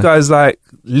 I see you guys like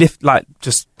lift, like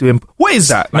just doing. What is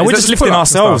that? No, we're just lifting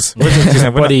ourselves.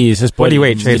 It's just body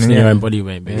weight training. Lifting your own body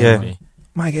weight, basically.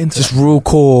 Might get into just raw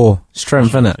core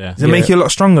strength, innit? Does it make you a lot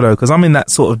stronger though? Because I'm in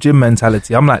that sort of gym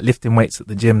mentality. I'm like lifting weights at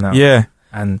the gym now. Yeah.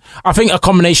 And I think a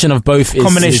combination of both is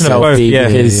healthy,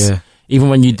 because even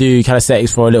when you do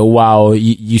calisthenics for a little while,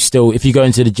 you still, if you go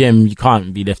into the gym, you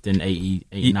can't be lifting 80,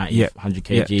 90, 100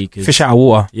 kg. Cause, fish out of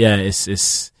water. Yeah, it's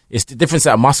a different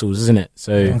set of muscles, isn't it?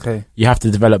 So you have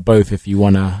to develop both if you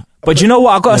want to. But you know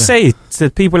what I got to say to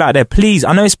people out there? Please,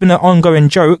 I know it's been an ongoing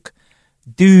joke.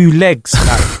 Do legs.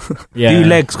 Do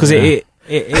legs, because it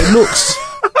looks...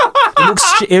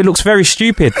 It looks very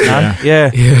stupid, man.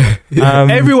 Yeah.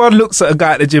 Everyone looks at a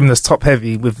guy at the gym that's top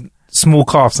heavy with small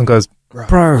calves and goes, bro,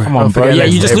 come on, bro. Yeah,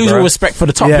 you just lose all respect for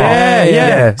the top part.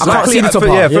 Yeah. I can't see the top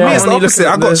part. Yeah, for me, it's the opposite.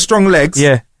 I got strong legs.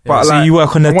 Yeah. But so you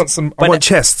work on I want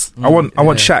chest. I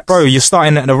want shacks. Bro, you're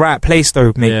starting at the right place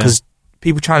though, mate, because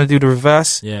people trying to do the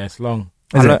reverse. Yeah, it's long.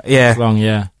 It's long,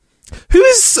 yeah. Who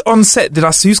is on set?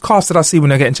 Whose calves did I see when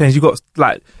they're getting changed? You got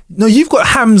you've got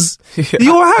hams.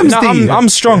 Your hams. No, I'm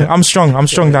strong. I'm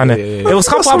strong down there. There was a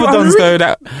couple other dons though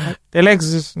that their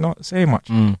legs is not saying much.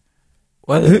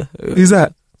 Who's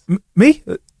that? Me?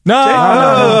 No.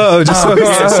 I thought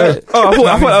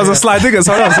that was a slide dig at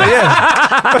someone else.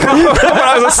 I thought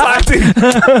that was a slide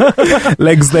dig.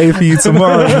 Legs day for you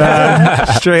tomorrow, man.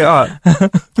 Straight up.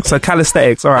 So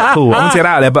calisthenics. All right, cool. I'm gonna get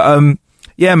out of there, but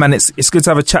yeah, man, it's good to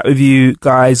have a chat with you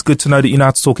guys. Good to know that you know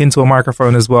how to talk into a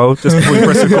microphone as well. Just before you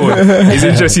press record, it's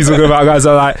interesting talking about guys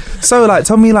are like. So,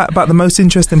 tell me about the most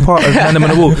interesting part of Man Them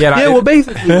on the Wall. Well,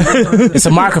 basically, it's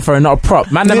a microphone, not a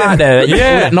prop. Man them out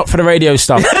there, not for the radio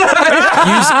stuff.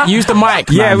 Use the mic.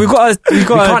 Man. Yeah, we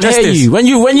can't hear you when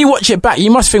you watch it back.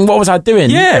 You must think, what was I doing?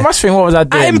 Yeah, you must think, what was I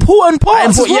doing? Important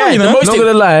parts. You know? Not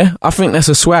gonna lie, I think that's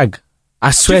a swag. I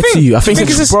swear to you, I think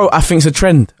it's a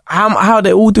trend. How are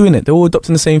they all doing it? They're all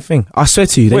adopting the same thing. I swear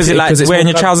to you. What is it like wearing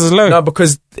your trousers low? No,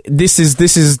 because this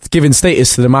is giving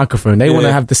status to the microphone. They want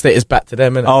to have the status back to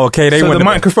them. Oh, okay. So the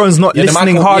microphone's not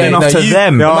listening hard enough to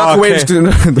them. The microwave's doing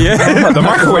the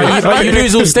microwave. But you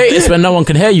lose all status when no one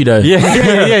can hear you, though. Yeah.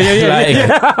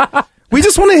 We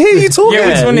just want to hear you talking. Yeah,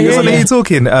 we just want to hear you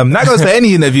talking. That goes for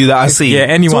any interview that I see. Yeah,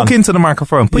 anyone. Talk into the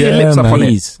microphone. Put your lips up on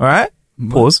it. All right?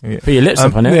 Pause. Put your lips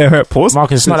up on it. Yeah, pause.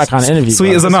 Marcus, it's not that kind of interview.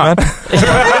 Sweet as a nut.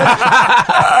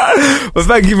 Well,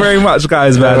 thank you very much,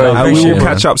 guys, man. We will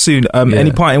catch up soon.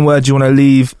 Any parting words you want to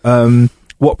leave? Where do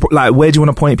you want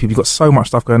to point people? You've got so much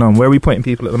stuff going on. Where are we pointing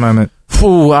people at the moment?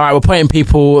 All right, we're pointing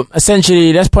people.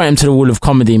 Essentially, let's point them to the Wall of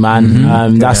Comedy,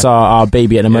 man. That's our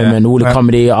baby at the moment. The Wall of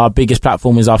Comedy. Our biggest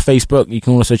platform is our Facebook. You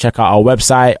can also check out our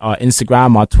website, our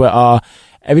Instagram, our Twitter.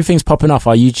 Everything's popping off.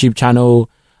 Our YouTube channel.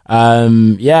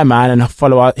 Man, and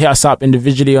hit us up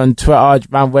individually on Twitter,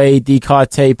 Manway,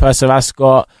 DCarte, Percival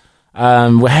Ascot.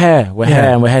 We're here,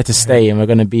 and we're here to stay, and we're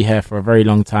going to be here for a very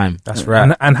long time. That's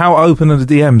right. And how open are the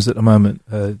DMs at the moment?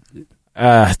 The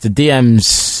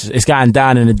DMs, it's going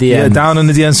down in the DMs. Yeah, down in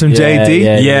the DMs from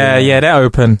JD. Yeah, they're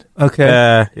open.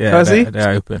 Okay.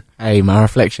 They're open. Hey, my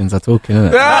reflections are talking,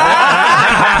 innit?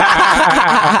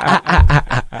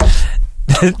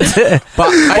 But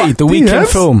hey, the weekend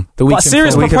film.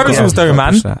 Serious proposals though,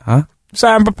 man. Huh?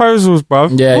 Certain proposals, bro.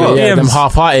 Yeah, them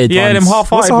half-hearted. Yeah, them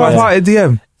half-hearted. What's a half-hearted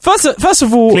DM? First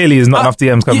of all, clearly there's not enough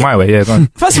DMs coming my way. Yeah, go on.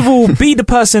 First of all, be the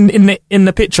person in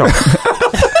the picture.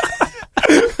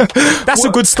 That's a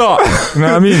good start. You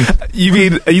know what I mean?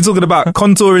 Are you talking about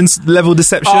contouring level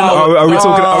deception? Or are we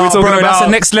talking about that's the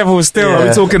next level still? Are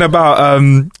we talking about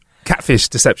catfish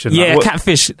deception? Yeah,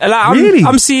 catfish. Really?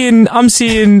 I'm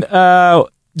seeing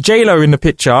J-Lo in the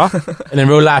picture, and in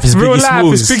real life it's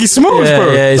Biggie Smalls,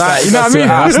 bro. Yeah, like, you know what I mean?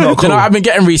 That's not cool. You know what I've been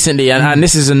getting recently, and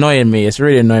this is annoying me. It's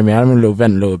really annoying me. I'm in a little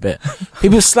vent a little bit.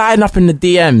 People sliding up in the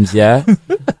DMs, yeah,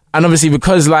 and obviously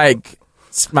because like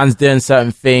man's doing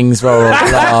certain things, blah, blah,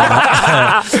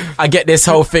 blah. I get this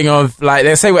whole thing of like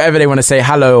they say whatever they want to say,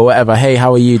 hello or whatever. Hey,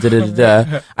 how are you? Da, da, da,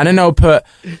 da. And then they'll put,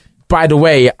 by the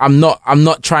way, I'm not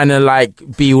trying to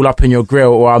like be all up in your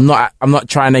grill, or I'm not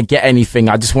trying to get anything.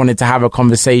 I just wanted to have a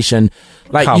conversation.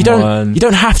 Like you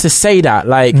don't have to say that.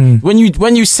 Like when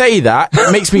you say that,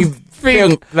 it makes me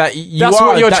feel that that's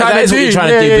what you're trying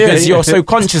to do because you're so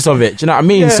conscious of it. Do you know what I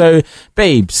mean? Yeah. So,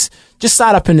 babes, just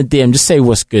slide up in the DM, just say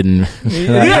what's good. Keep it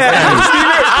real.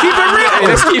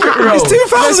 Let's keep it real. It's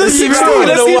 2016.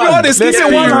 Let's keep it honest. Let's keep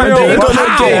it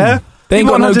 100. They ain't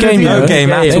got no game. They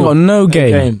ain't got no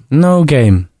game. No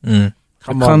game.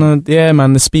 Come on. Yeah,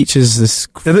 man. The speeches.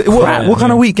 What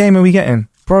kind of weak game are we getting,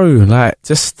 bro? Like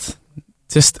just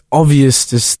obvious,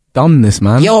 just dumbness,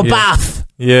 man. Your bath.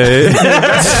 Yeah.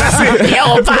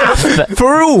 Your bath.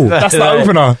 For real. That's the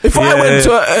opener. If I went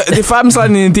to, if I'm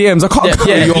sliding in DMs, I can't go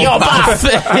your bath.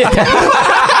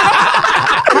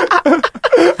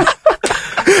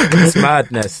 It's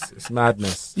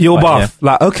madness. Your bath.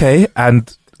 Like, okay,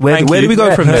 and where do we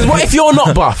go from there? What if you're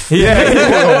not buff? What do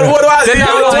I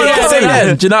say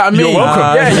then? Do you know what I mean? You're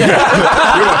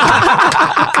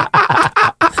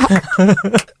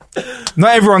welcome.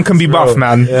 Not everyone can be buff,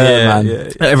 man. Man.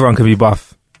 Not everyone can be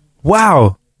buff.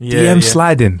 Wow. DM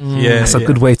sliding. That's a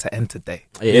good way to end today.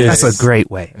 That's a great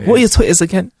way. What are your Twitters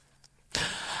again?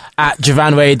 At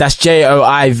Javanway, that's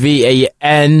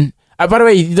JOIVAN. By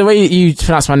the way you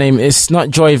pronounce my name, it's not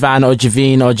Joyvan or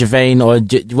Javine or Javane or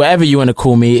whatever you want to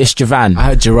call me. It's Javan. I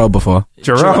heard Jarrell before.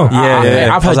 Jarrell?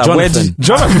 Yeah. I've heard Jonathan.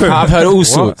 I've heard all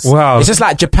sorts. Wow. It's just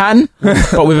like Japan,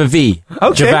 but with a V.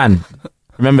 Okay. Javan.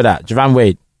 Remember that. Javan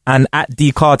Wade. And at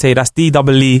D Carte, that's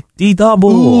D-double-E.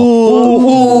 D-double.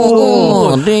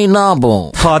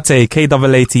 D-double. Carte,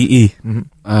 K-A-A-T-E.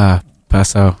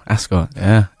 Perso, Ascot.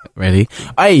 Yeah, ready.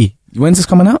 Hey, when's this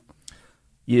coming out?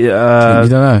 Yeah. You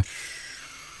don't know.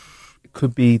 It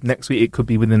could be next week. It could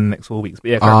be within the next 4 weeks. But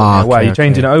yeah, why are you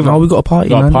changing it over? No, we got a party.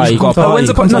 Got a party.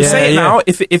 When's it coming? Say it now.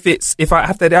 If I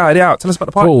have to edit out, tell us about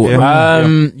the party. Cool.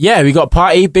 Yeah, we got a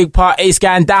party. Big party. It's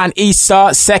going down Easter,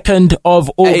 2nd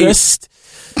of August.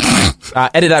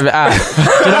 Edit that bit out.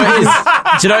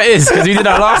 Do you know what it is? Because we did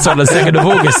that last one on the 2nd of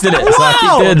August, didn't it? So I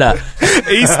keep doing that.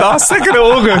 Easter, 2nd of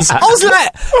August. I was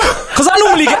like, because I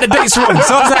normally get the dates wrong.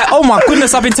 So I was like, oh my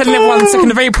goodness, I've been telling everyone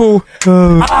 2nd of April.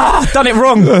 I've done it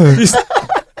wrong.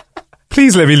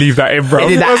 Please let me leave that in, bro.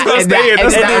 Keep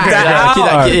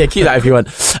that if you want.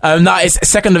 No, it's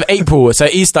 2nd of April. So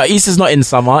Easter. Easter's not in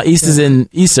summer. Easter's in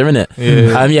Easter, isn't it?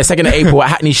 Yeah. 2nd of April at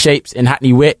Hackney Shapes in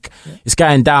Hackney Wick. It's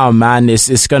going down, man. We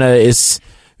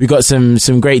got some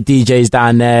great DJs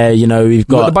down there. You know, we've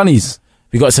got the bunnies.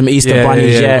 We got some Easter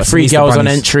bunnies. Yeah. 3 girls on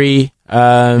entry.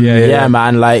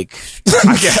 Man. Like,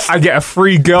 I get a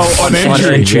free girl on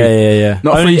entry. Yeah.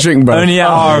 Not a free drink, bro. Only at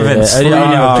our events.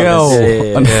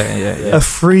 A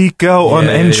free girl on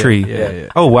entry. Yeah.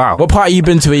 Oh wow. What party you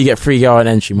been to where you get free girl on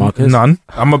entry, Marcus? None.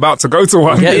 I'm about to go to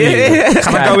one.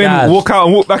 Can I go in, walk out,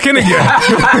 and walk back in again?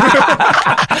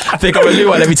 Pick up a new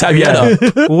one every time you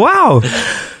enter. Wow.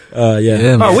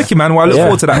 Yeah. Oh, wicked, man. Well, I look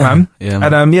forward to that, man. Yeah,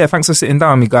 man. And thanks for sitting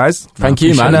down with me, guys. Thank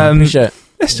you, man. Appreciate it.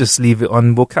 Let's just leave it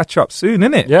on. We'll catch up soon,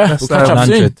 innit? Yeah, we'll catch up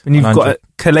soon. When you've got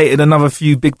collated another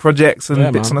few big projects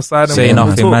and bits on the side. Say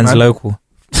nothing, man's local.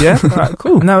 Yeah, right,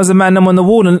 cool. And that was a Man Them on the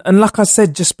Wall. And like I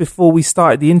said just before we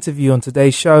started the interview on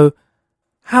today's show,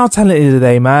 how talented are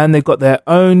they, man? They've got their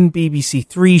own BBC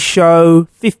Three show,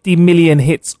 50 million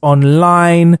hits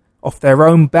online off their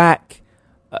own back.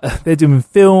 They're doing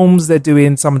films. They're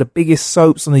doing some of the biggest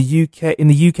soaps in the UK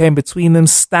in between them.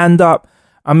 Stand up.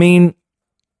 I mean,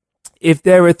 if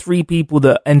there are 3 people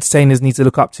that entertainers need to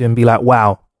look up to and be like,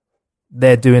 wow,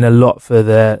 they're doing a lot for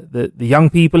the young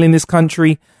people in this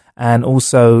country, and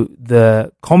also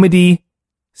the comedy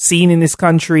scene in this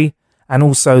country, and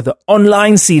also the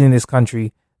online scene in this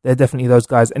country, they're definitely those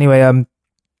guys. Anyway,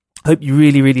 hope you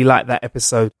really, really liked that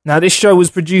episode. Now, this show was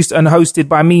produced and hosted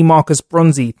by me, Marcus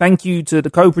Bronzy. Thank you to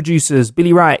the co-producers,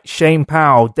 Billy Wright, Shane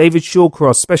Powell, David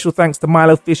Shawcross. Special thanks to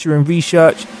Milo Fisher and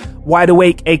Research, Wide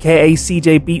Awake, aka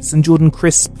CJ Beats, and Jordan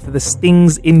Crisp for the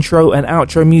Stings intro and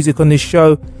outro music on this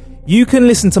show. You can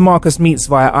listen to Marcus Meets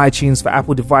via iTunes for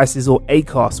Apple devices or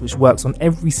Acast, which works on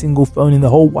every single phone in the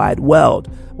whole wide world.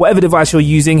 Whatever device you're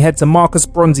using, head to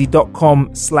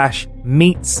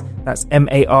marcusbronzy.com/meets. That's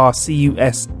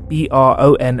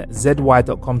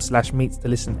marcusbronzy.com/meets to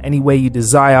listen any way you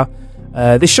desire.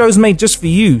 This show's made just for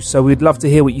you, so we'd love to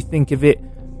hear what you think of it.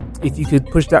 If you could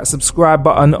push that subscribe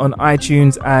button on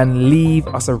iTunes and leave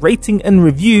us a rating and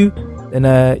review, then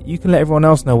you can let everyone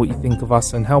else know what you think of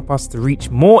us and help us to reach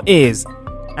more ears.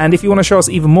 And if you want to show us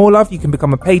even more love, you can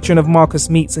become a patron of Marcus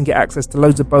Meets and get access to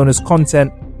loads of bonus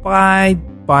content by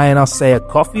buying us, say, a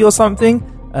coffee or something.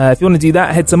 If you want to do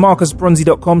that, head to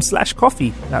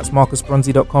marcusbronzy.com/coffee. That's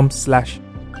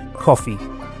marcusbronzy.com/coffee.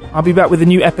 I'll be back with a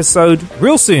new episode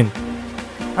real soon.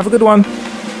 Have a good one.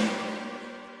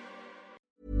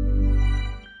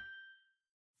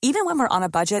 Even when we're on a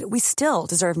budget, we still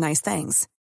deserve nice things.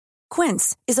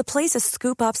 Quince is a place to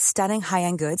scoop up stunning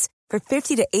high-end goods for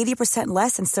 50 to 80%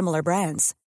 less than similar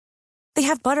brands. They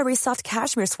have buttery soft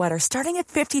cashmere sweaters starting at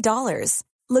 $50,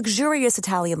 luxurious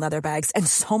Italian leather bags, and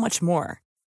so much more.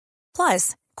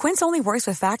 Plus, Quince only works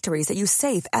with factories that use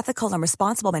safe, ethical, and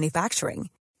responsible manufacturing.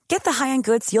 Get the high-end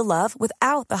goods you'll love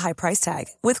without the high price tag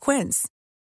with Quince.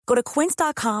 Go to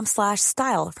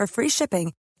quince.com/style for free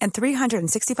shipping and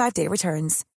 365-day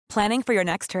returns. Planning for your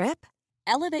next trip?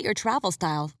 Elevate your travel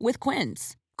style with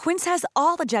Quince. Quince has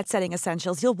all the jet-setting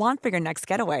essentials you'll want for your next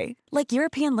getaway, like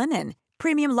European linen,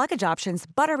 premium luggage options,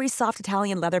 buttery soft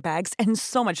Italian leather bags, and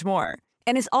so much more.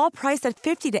 And is all priced at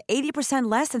 50 to 80%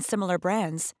 less than similar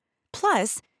brands.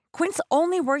 Plus, Quince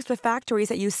only works with factories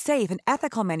that use safe and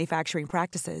ethical manufacturing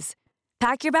practices.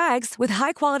 Pack your bags with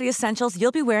high-quality essentials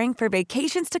you'll be wearing for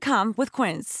vacations to come with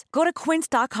Quince. Go to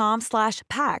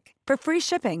quince.com/pack for free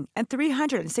shipping and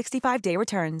 365-day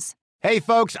returns. Hey,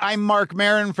 folks, I'm Mark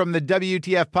Maron from the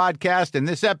WTF Podcast, and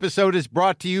this episode is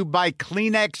brought to you by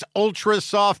Kleenex Ultra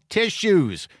Soft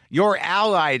Tissues, your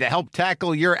ally to help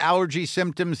tackle your allergy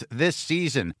symptoms this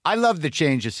season. I love the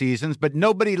change of seasons, but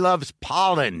nobody loves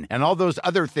pollen and all those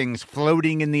other things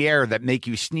floating in the air that make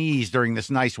you sneeze during this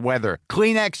nice weather.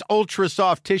 Kleenex Ultra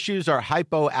Soft Tissues are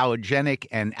hypoallergenic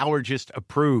and allergist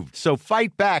approved. So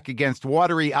fight back against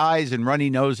watery eyes and runny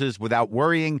noses without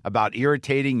worrying about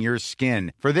irritating your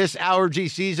skin. For this allergy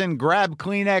season, grab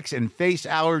Kleenex and face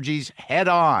allergies head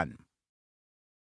on.